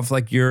also, I don't feel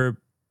like you're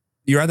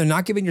either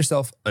not giving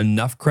yourself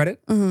enough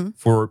credit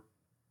for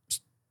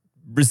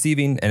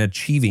receiving and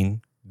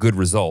achieving good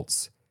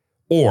results,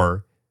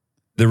 or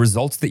the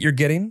results that you're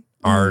getting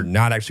are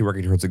not actually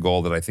working towards a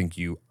goal that I think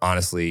you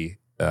honestly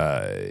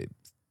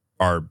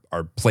are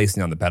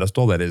placing on the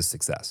pedestal that is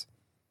success.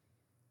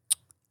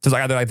 So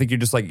either I think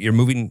you're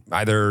moving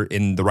either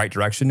in the right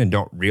direction and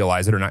don't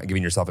realize it or not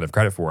giving yourself enough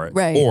credit for it.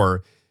 Right.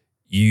 Or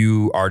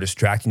you are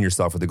distracting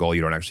yourself with a goal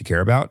you don't actually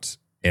care about.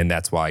 And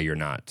that's why you're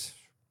not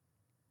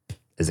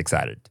as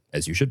excited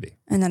as you should be.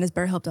 And that is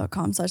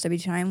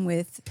BetterHelp.com/WTime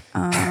with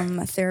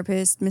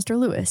therapist Mr.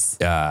 Lewis.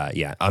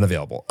 Yeah,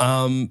 unavailable.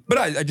 But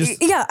I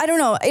just... Yeah, I don't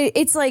know.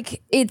 It's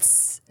like,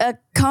 it's a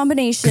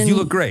combination. Because you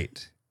look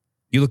great.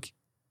 You look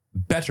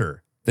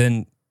better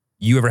than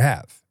you ever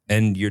have.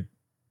 And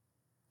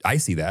I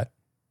see that.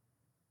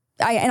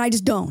 I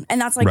just don't.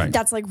 And that's like, right.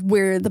 That's like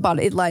where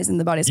it lies in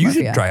the body dysmorphia. You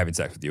should try having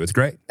sex with you. It's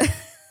great.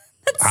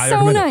 That's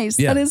so nice.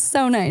 Yeah. That is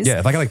so nice. Yeah,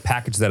 if I could like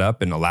package that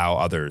up and allow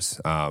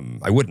others,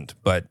 I wouldn't.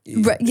 But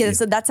right, yeah,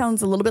 so that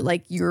sounds a little bit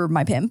like you're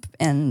my pimp,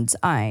 and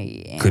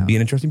I could be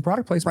an interesting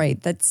product placement.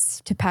 Right,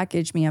 that's to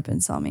package me up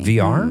and sell me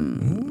VR.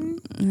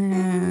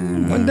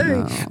 One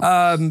day.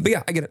 But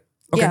yeah, I get it.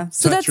 Okay, yeah,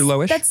 so that's your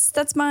lowish.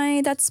 That's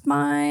my.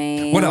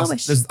 What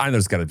lowish. else? I know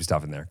there's got to be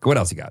stuff in there. What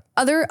else you got?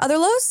 Other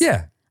lows?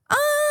 Yeah.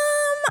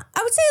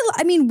 I would say,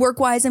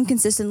 work-wise, I'm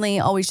consistently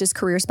always just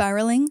career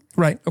spiraling.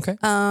 Right. Okay.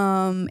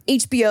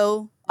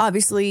 HBO,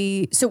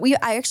 obviously. So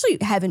I actually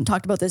haven't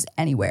talked about this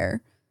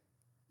anywhere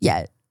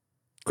yet.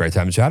 Great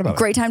time to chat about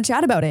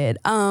it.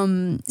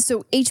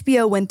 So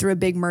HBO went through a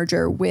big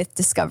merger with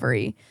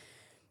Discovery.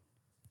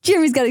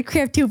 Jeremy's got a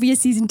Craftopia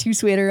season 2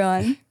 sweater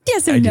on. Yeah,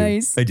 so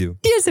nice. I do.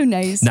 Yeah, so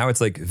nice. Now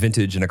it's like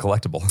vintage and a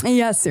collectible.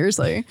 Yeah,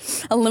 seriously.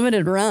 A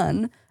limited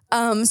run.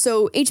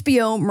 So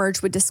HBO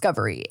merged with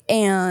Discovery,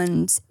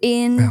 and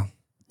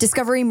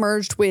Discovery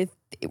merged with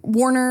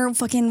Warner,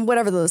 fucking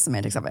whatever the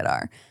semantics of it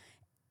are.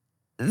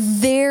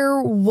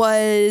 It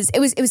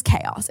was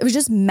chaos. It was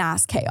just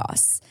mass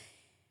chaos.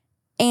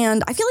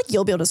 And I feel like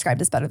you'll be able to describe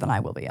this better than I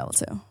will be able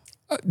to.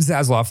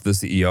 Zaslav, the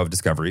CEO of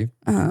Discovery,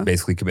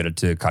 basically committed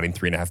to cutting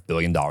 $3.5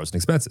 billion in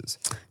expenses.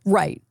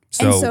 Right.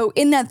 So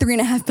in that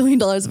 $3.5 billion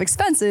of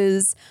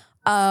expenses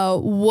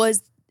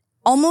was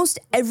almost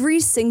every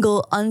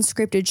single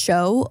unscripted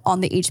show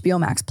on the HBO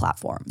Max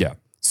platform. Yeah.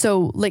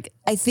 So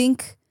I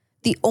think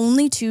the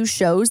only 2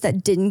 shows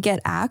that didn't get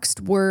axed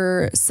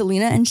were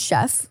Selena and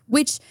Chef,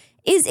 which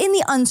is in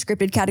the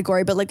unscripted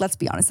category, but let's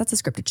be honest, that's a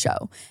scripted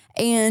show.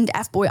 And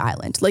F-Boy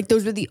Island.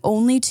 Those were the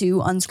only 2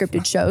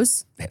 unscripted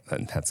shows.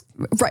 That's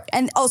right.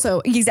 And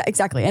also,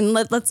 exactly. And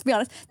let's be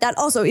honest, that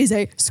also is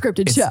a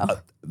scripted show.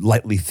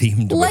 Lightly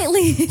themed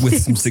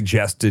with some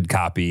suggested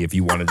copy if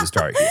you wanted to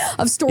start.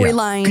 Of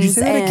storylines. Could you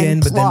say that and again?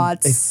 But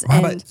plots.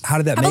 How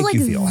did that make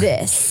you feel?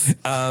 This?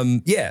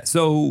 Yeah.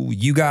 So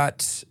you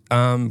got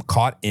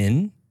caught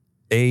in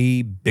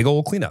a big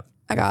old cleanup.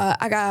 We got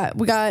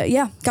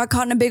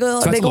caught in a big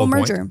old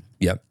merger. Point.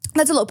 Yep.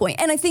 That's a low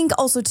point. And I think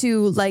also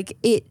too,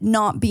 it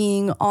not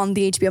being on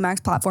the HBO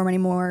Max platform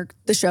anymore,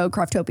 the show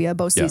Craftopia,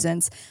 both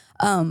seasons.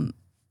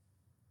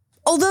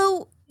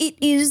 Although it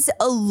is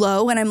a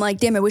low and I'm like,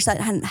 damn, I wish that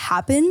hadn't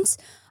happened.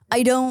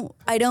 I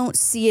don't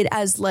see it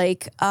as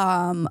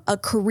a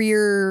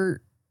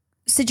career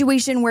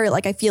situation where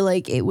I feel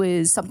like it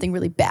was something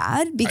really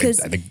bad, because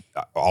I think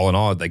all in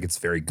all, it's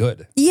very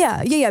good.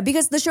 Yeah.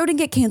 Because the show didn't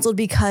get canceled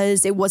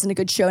because it wasn't a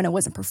good show and it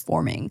wasn't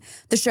performing.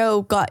 The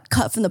show got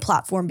cut from the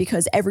platform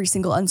because every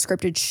single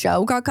unscripted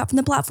show got cut from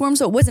the platform.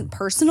 So it wasn't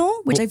personal,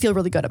 which I feel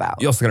really good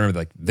about. You also got to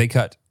remember, they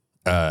cut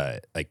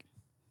like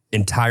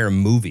entire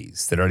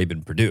movies that had already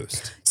been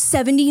produced.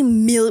 70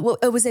 million.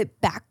 Was it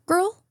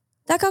Batgirl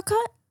that got cut?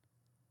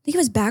 I think it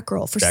was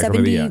Batgirl for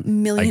 $70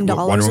 million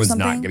Wonder or Woman's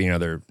something. not getting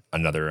another.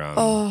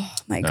 Oh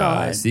my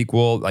God.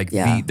 Sequel. Like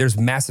there's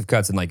massive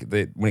cuts, and like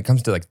when it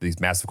comes to like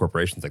these massive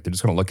corporations, like they're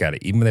just going to look at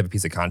it, even when they have a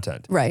piece of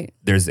content. Right.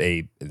 This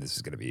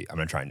is going to be. I'm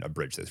going to try and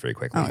abridge this very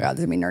quickly. Oh my God,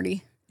 this is going to be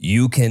nerdy.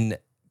 You can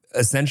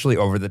essentially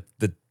over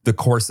the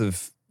course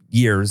of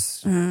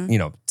years,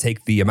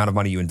 take the amount of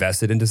money you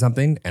invested into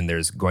something, and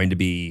there's going to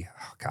be,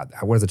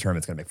 what is the term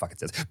that's going to make fucking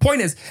sense? Point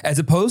is, as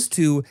opposed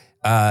to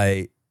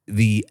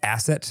the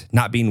asset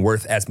not being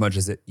worth as much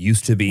as it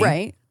used to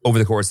be over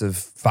the course of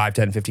 5,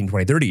 10, 15,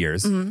 20, 30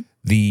 years,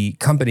 the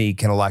company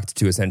can elect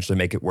to essentially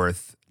make it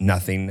worth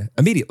nothing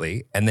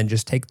immediately and then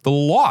just take the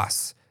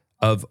loss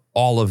of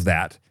all of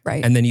that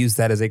and then use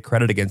that as a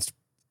credit against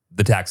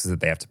the taxes that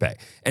they have to pay.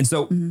 And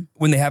so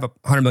when they have a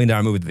 $100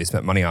 million movie that they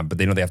spent money on, but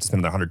they know they have to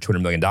spend another $100,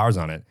 $200 million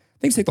on it,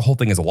 they can take the whole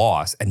thing as a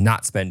loss and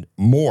not spend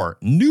more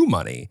new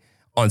money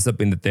on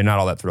something that they're not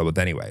all that thrilled with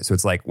anyway. So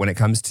it's like when it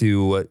comes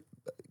to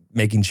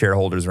making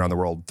shareholders around the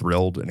world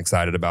thrilled and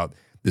excited about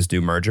this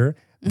new merger,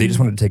 they just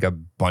wanted to take a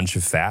bunch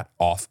of fat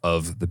off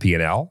of the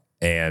P&L.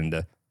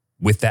 And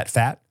with that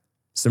fat,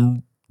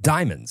 some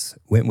diamonds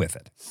went with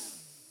it.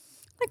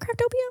 Like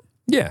Craftopia?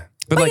 Yeah.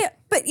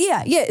 But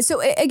yeah.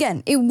 So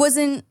again, it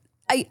wasn't,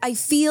 I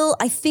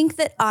think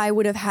that it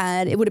would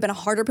have been a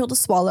harder pill to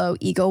swallow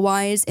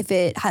ego-wise if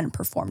it hadn't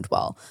performed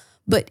well.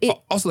 But it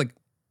also like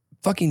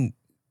fucking,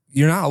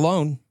 you're not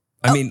alone.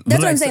 I mean,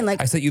 that's what I'm saying. Like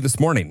I sent you this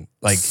morning.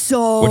 Like,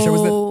 so, what show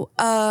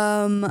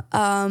was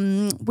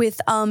that? With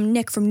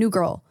Nick from New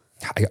Girl.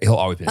 He'll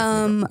always be.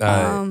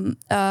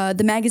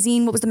 The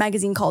magazine. What was the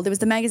magazine called? It was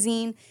the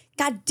magazine.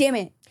 God damn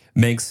it.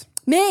 Minx.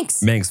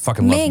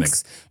 Fucking love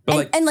Minx.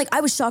 But and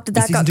I was shocked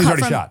that got cut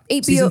from shot.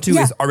 HBO. Season 2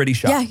 is already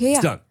shot. Yeah.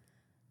 It's done.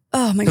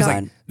 Oh my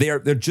God.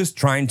 Like, they're just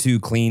trying to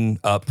clean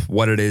up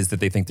what it is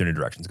that they think their new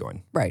direction's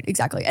going. Right.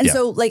 Exactly. And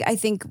so like I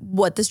think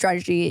what the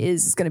strategy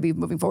is going to be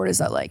moving forward is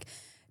that like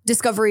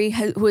Discovery,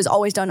 who has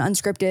always done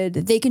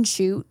unscripted, they can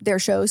shoot their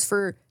shows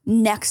for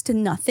next to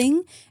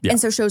nothing. Yeah. And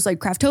so shows like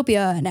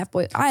Craftopia and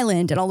F-Boy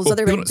Island and all those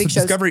other big shows.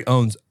 Discovery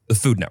owns the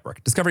Food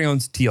Network. Discovery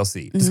owns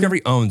TLC.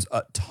 Discovery owns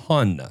a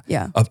ton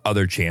of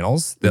other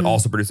channels that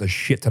also produce a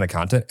shit ton of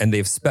content. And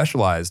they've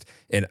specialized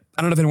in,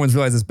 I don't know if anyone's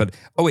realized this, but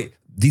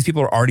these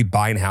people are already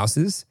buying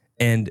houses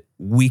and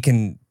we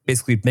can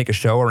basically make a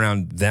show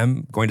around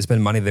them going to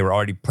spend money they were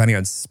already planning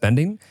on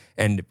spending.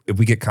 And if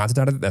we get content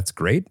out of it, that's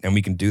great. And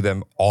we can do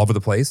them all over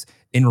the place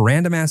in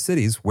random ass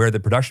cities where the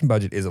production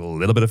budget is a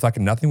little bit of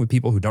fucking nothing with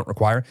people who don't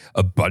require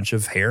a bunch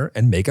of hair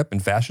and makeup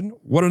and fashion.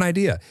 What an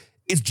idea.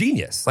 It's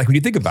genius. Like when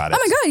you think about it.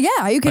 Oh my God,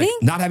 yeah. Are you kidding?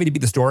 Like, not having to be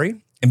the story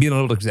and being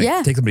able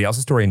to take somebody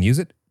else's story and use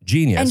it.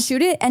 Genius. And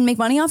shoot it and make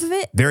money off of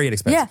it. Very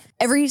inexpensive. Yeah.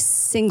 Every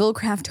single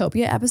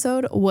Craftopia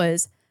episode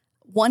was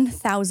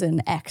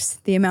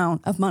 1,000x the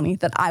amount of money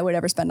that I would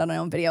ever spend on my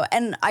own video.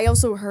 And I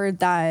also heard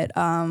that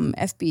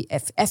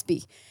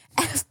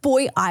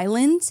F-Boy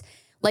Island,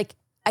 like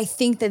I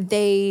think that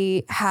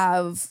they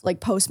have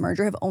like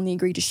post-merger have only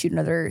agreed to shoot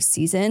another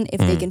season if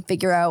they can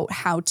figure out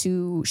how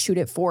to shoot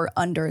it for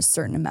under a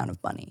certain amount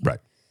of money. Right.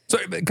 So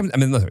it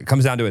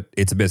comes down to it.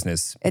 It's a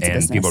business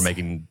people are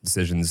making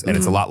decisions and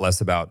it's a lot less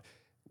about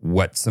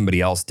what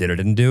somebody else did or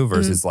didn't do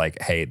versus like,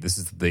 hey, this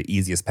is the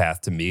easiest path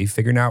to me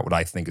figuring out what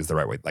I think is the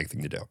right way,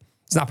 thing to do.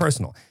 It's not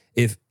personal.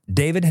 If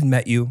David had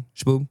met you,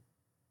 Shaboom.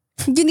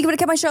 You think he would have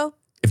kept my show?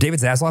 If David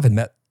Zaslav had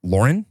met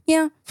Lauren.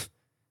 Yeah.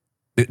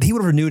 He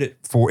would have renewed it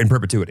in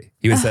perpetuity.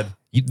 He would have said,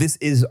 this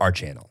is our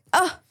channel.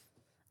 I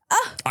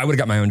would have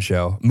got my own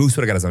show. Moose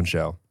would have got his own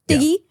show.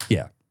 Diggy?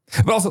 Yeah.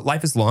 But also,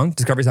 life is long.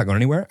 Discovery's not going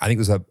anywhere. I think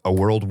there's a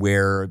world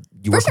where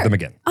you work with them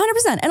again.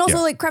 100%. And also,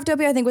 like,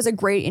 Craftopia, I think, was a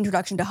great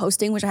introduction to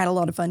hosting, which I had a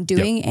lot of fun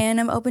doing, and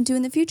I'm open to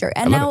in the future.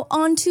 And now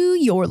on to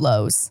your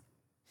lows.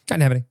 I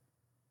didn't have any.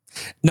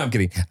 No, I'm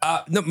kidding.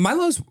 No, my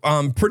lows,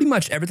 pretty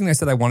much everything I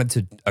said I wanted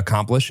to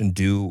accomplish and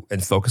do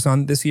and focus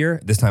on this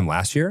time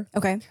last year,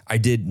 I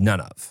did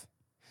none of.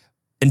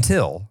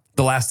 Until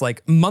the last,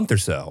 month or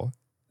so.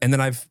 And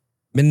then I've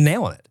been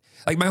nailing it.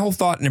 Like my whole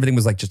thought and everything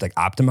was just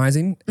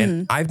optimizing.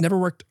 And I've never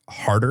worked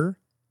harder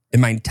in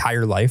my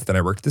entire life than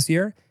I worked this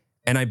year.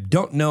 And I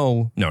don't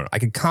know, I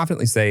could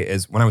confidently say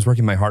is when I was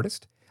working my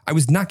hardest, I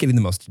was not getting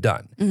the most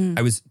done.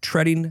 I was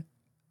treading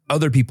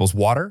other people's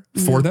water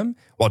for them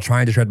while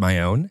trying to tread my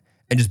own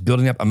and just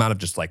building up amount of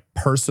just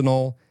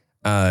personal,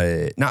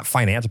 not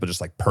financial, but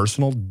just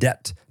personal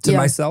debt to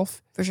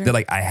myself for sure.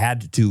 That I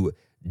had to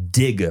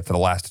dig for the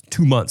last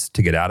 2 months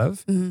to get out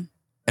of. And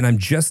I'm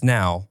just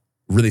now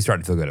really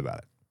starting to feel good about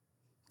it.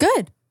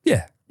 Good.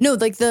 Yeah. No,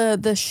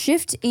 the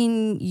shift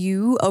in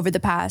you over the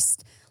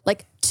past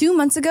 2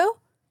 months ago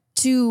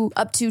to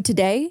up to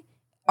today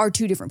are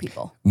two different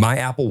people. My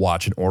Apple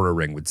Watch and Oura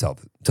Ring would tell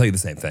you the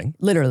same thing.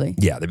 Literally.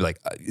 Yeah. They'd be like,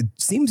 it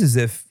seems as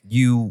if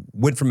you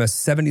went from a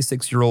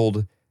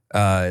 76-year-old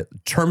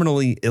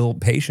terminally ill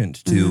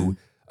patient to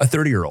a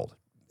 30-year-old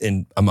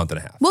in a month and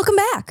a half. Welcome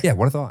back. Yeah.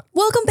 What a thought.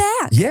 Welcome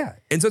back. Yeah.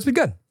 And so it's been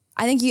good.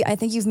 I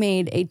think you've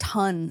made a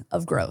ton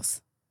of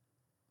growth.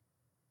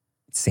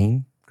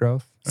 Seen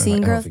growth?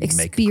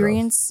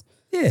 Experience.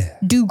 Growth. Yeah.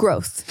 Do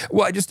growth.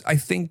 Well, I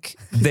think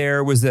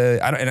there was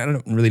I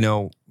don't really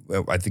know.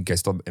 I think I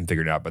still am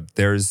figuring it out, but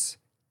there's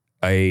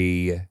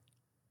I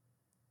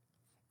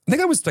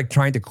think I was like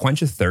trying to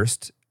quench a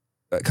thirst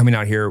coming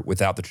out here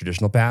without the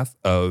traditional path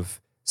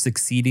of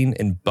succeeding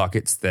in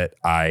buckets that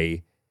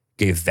I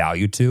gave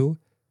value to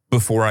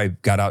before I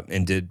got out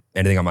and did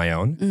anything on my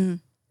own. Mm-hmm.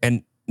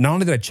 And not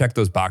only did I check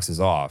those boxes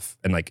off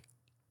and like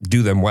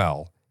do them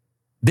well,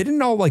 they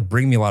didn't all like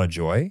bring me a lot of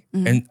joy.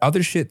 Mm-hmm. And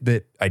other shit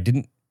that I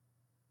didn't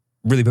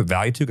really put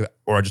value to,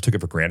 or I just took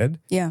it for granted.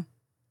 Yeah.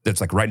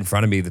 That's like right in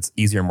front of me, that's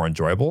easier and more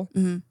enjoyable.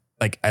 Mm-hmm.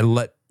 Like I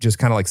let just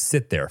kind of like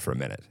sit there for a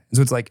minute. And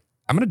so it's like,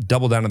 I'm going to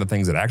double down on the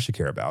things that I actually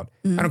care about.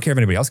 Mm-hmm. I don't care if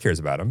anybody else cares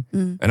about them.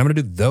 Mm-hmm. And I'm going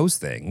to do those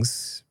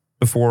things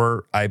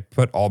before I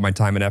put all my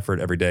time and effort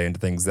every day into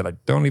things that I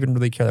don't even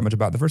really care that much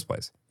about in the first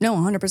place. No,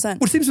 100%.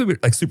 Which seems to be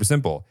like super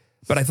simple,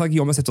 but I feel like you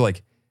almost have to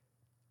like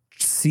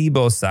see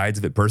both sides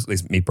of it personally,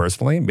 me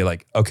personally, and be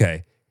like,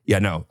 okay, yeah,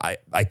 no,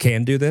 I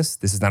can do this.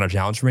 This is not a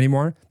challenge for me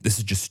anymore. This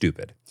is just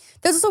stupid.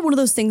 That's also one of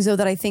those things, though,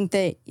 that I think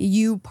that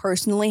you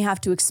personally have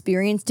to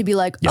experience to be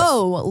like, yes.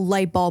 Oh,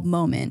 light bulb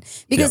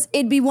moment. Because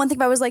it'd be one thing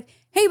if I was like,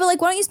 hey, but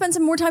like, why don't you spend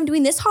some more time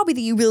doing this hobby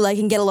that you really like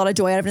and get a lot of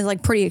joy out of, and it's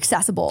like pretty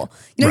accessible.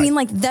 You know what I mean?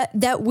 Like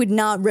that would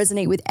not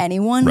resonate with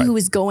anyone who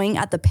is going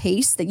at the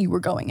pace that you were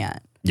going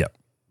at. Yep.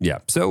 Yeah.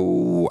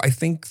 So I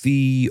think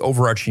the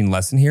overarching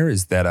lesson here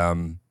is that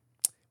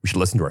we should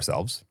listen to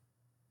ourselves.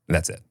 And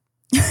that's it.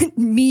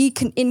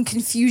 In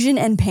confusion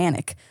and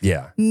panic.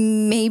 Yeah.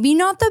 Maybe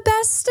not the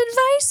best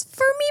advice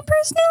for me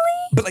personally.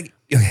 But like,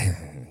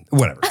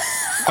 whatever.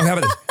 Okay, how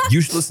about this?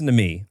 You should listen to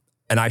me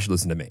and I should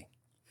listen to me.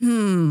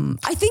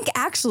 I think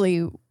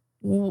actually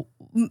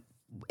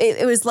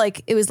it was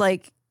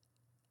like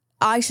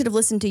I should have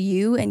listened to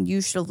you and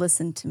you should have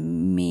listened to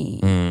me.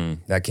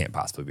 That can't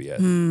possibly be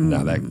it. No,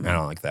 I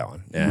don't like that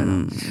one.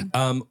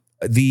 Yeah.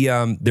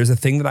 There's a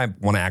thing that I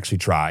want to actually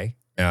try.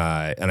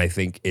 And I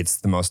think it's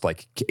the most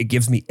like, it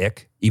gives me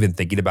ick even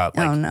thinking about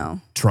like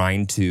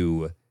trying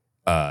to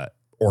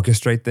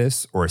orchestrate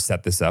this or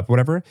set this up,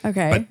 whatever.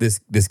 Okay. But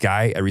this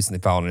guy I recently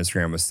followed on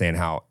Instagram was saying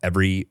how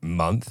every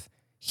month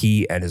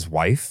he and his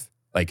wife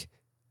like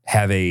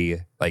have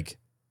they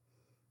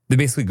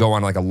basically go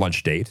on like a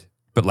lunch date,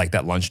 but like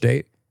that lunch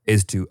date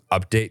is to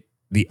update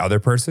the other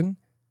person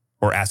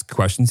or ask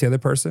questions to the other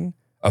person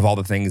of all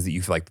the things that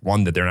you feel like,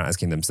 one, that they're not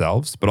asking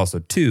themselves, but also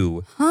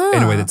two,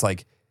 in a way that's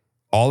like,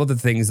 all of the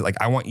things that like,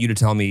 I want you to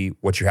tell me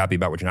what you're happy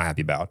about, what you're not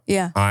happy about.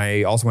 Yeah.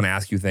 I also want to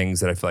ask you things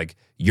that I feel like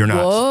you're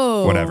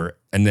not, whatever.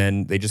 And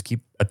then they just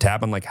keep a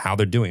tab on like how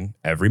they're doing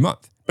every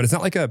month. But it's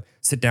not like a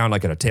sit down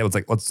like at a table. It's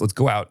like, let's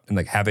go out and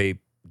like have a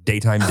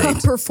daytime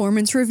date.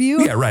 Performance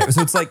review. Yeah, right.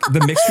 So it's like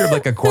the mixture of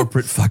like a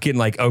corporate fucking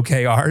like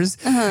OKRs.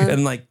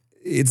 And like,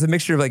 it's a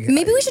mixture of like.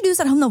 Maybe we should do this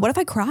at home though. What if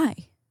I cry?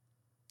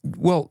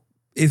 Well,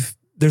 if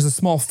there's a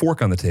small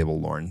fork on the table,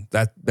 Lauren,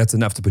 that's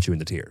enough to put you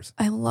into tears.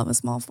 I love a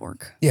small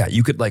fork. Yeah,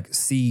 you could like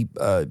see,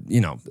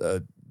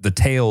 the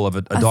tail of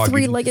a dog.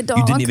 Three-legged dog.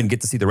 You didn't even get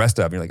to see the rest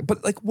of. And you're like,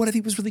 but like, what if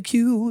he was really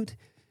cute?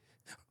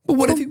 But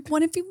what if he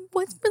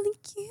was really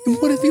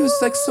cute? What if he was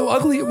like so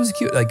ugly it was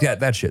cute? Like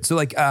that shit. So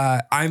like,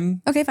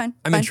 I'm okay. Fine.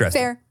 I'm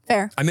interested.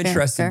 Fair. I'm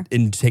interested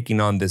in taking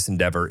on this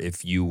endeavor.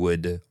 If you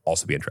would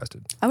also be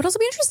interested, I would also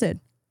be interested.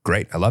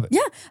 Great. I love it.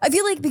 Yeah. I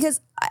feel like because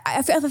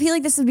I feel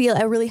like this would be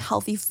a really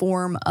healthy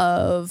form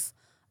of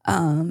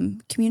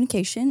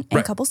communication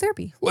and couples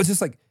therapy. Well, it's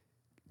just like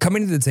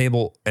coming to the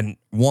table and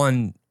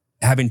one,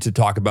 having to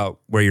talk about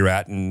where you're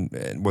at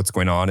and what's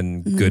going on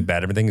and good,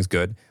 bad, everything is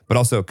good. But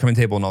also coming to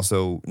the table and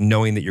also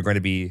knowing that you have to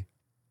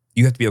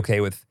be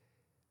okay with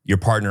your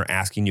partner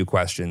asking you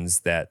questions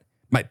that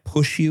might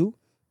push you,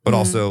 but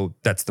also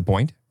that's the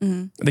point.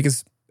 I think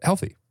it's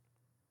healthy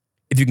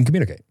if you can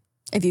communicate.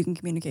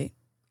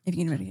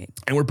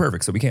 And we're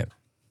perfect, so we can.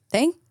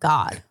 Thank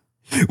God.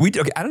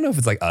 Okay, I don't know if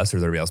it's like us or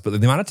everybody else, but the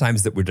amount of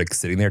times that we're like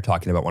sitting there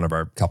talking about one of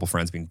our couple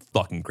friends being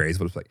fucking crazy,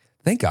 but it's like,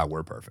 thank God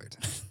we're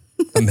perfect.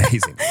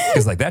 Amazing.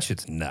 Because like that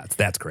shit's nuts.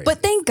 That's crazy.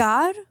 But thank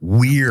God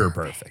we're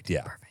perfect.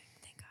 Yeah. Perfect.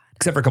 Thank God.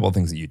 Except for a couple of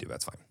things that you do.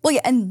 That's fine. Well,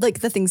 yeah. And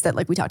like the things that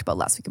like we talked about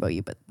last week about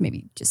you, but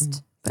maybe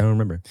just. I don't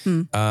remember. This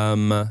is the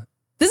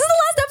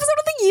last episode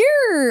of the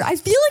year. I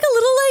feel like a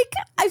little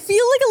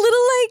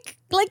like.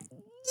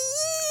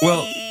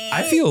 Well,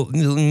 I feel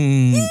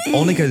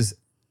only because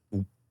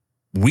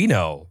we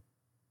know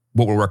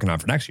what we're working on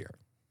for next year.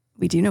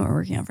 We do know what we're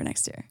working on for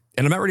next year.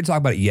 And I'm not ready to talk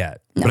about it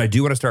yet, but I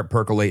do want to start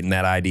percolating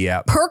that idea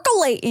out.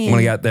 Percolating. When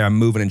I got there, I'm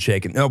moving and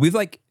shaking. No, we've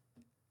like,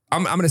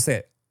 I'm going to say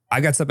it. I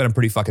got something I'm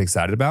pretty fucking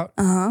excited about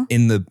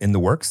in the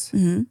works.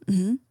 And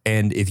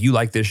if you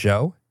like this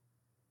show,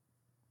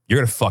 you're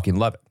going to fucking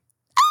love it.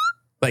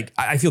 Like,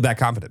 I feel that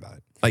confident about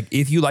it. Like,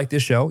 if you like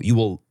this show, you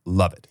will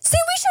love it. See,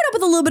 we showed up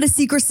with a little bit of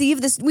secrecy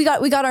of this. We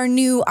got our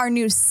new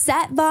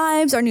set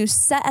vibes, our new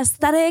set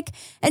aesthetic,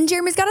 and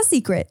Jeremy's got a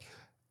secret.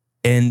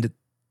 And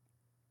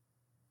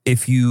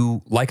if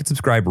you like and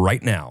subscribe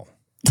right now,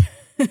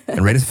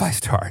 and rate us 5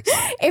 stars.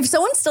 If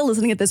someone's still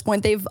listening at this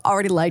point, they've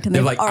already liked and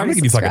they're like, I'm going to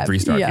give you like a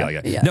 3-star.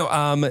 Yeah.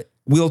 No,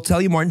 we'll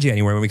tell you more in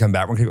January when we come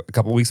back. We're going to take a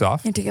couple of weeks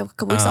off. And take a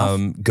couple weeks off.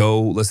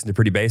 Go listen to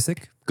Pretty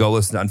Basic. Go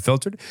listen to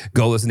Unfiltered.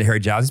 Go listen to Harry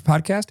Jowsey's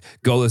podcast.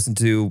 Go listen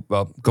to,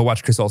 go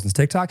watch Chris Olsen's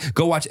TikTok.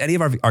 Go watch any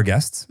of our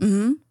guests.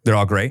 Mm-hmm. They're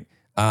all great.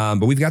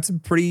 But we've got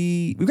some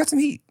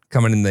heat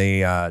coming in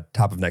the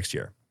top of next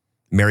year.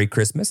 Merry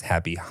Christmas.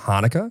 Happy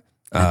Hanukkah.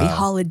 Happy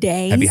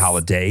holidays. Happy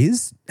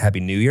holidays. Happy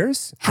New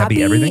Year's.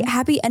 Happy everything.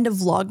 Happy end of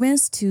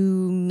Vlogmas to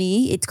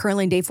me. It's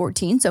currently day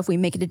 14. So if we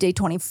make it to day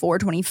 24,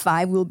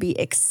 25, we'll be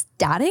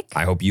ecstatic.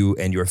 I hope you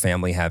and your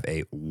family have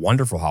a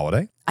wonderful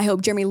holiday. I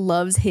hope Jeremy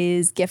loves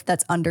his gift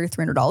that's under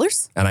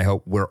 $300. And I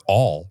hope we're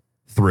all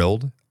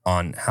thrilled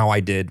on how I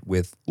did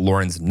with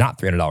Lauren's not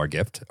 $300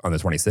 gift on the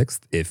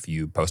 26th, if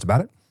you post about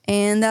it.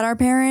 And that our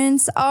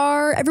parents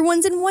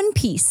everyone's in one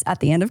piece at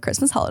the end of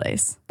Christmas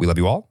holidays. We love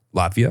you all.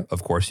 Latvia,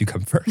 of course, you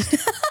come first.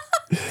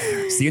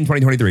 See you in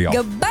 2023, y'all.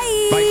 Goodbye.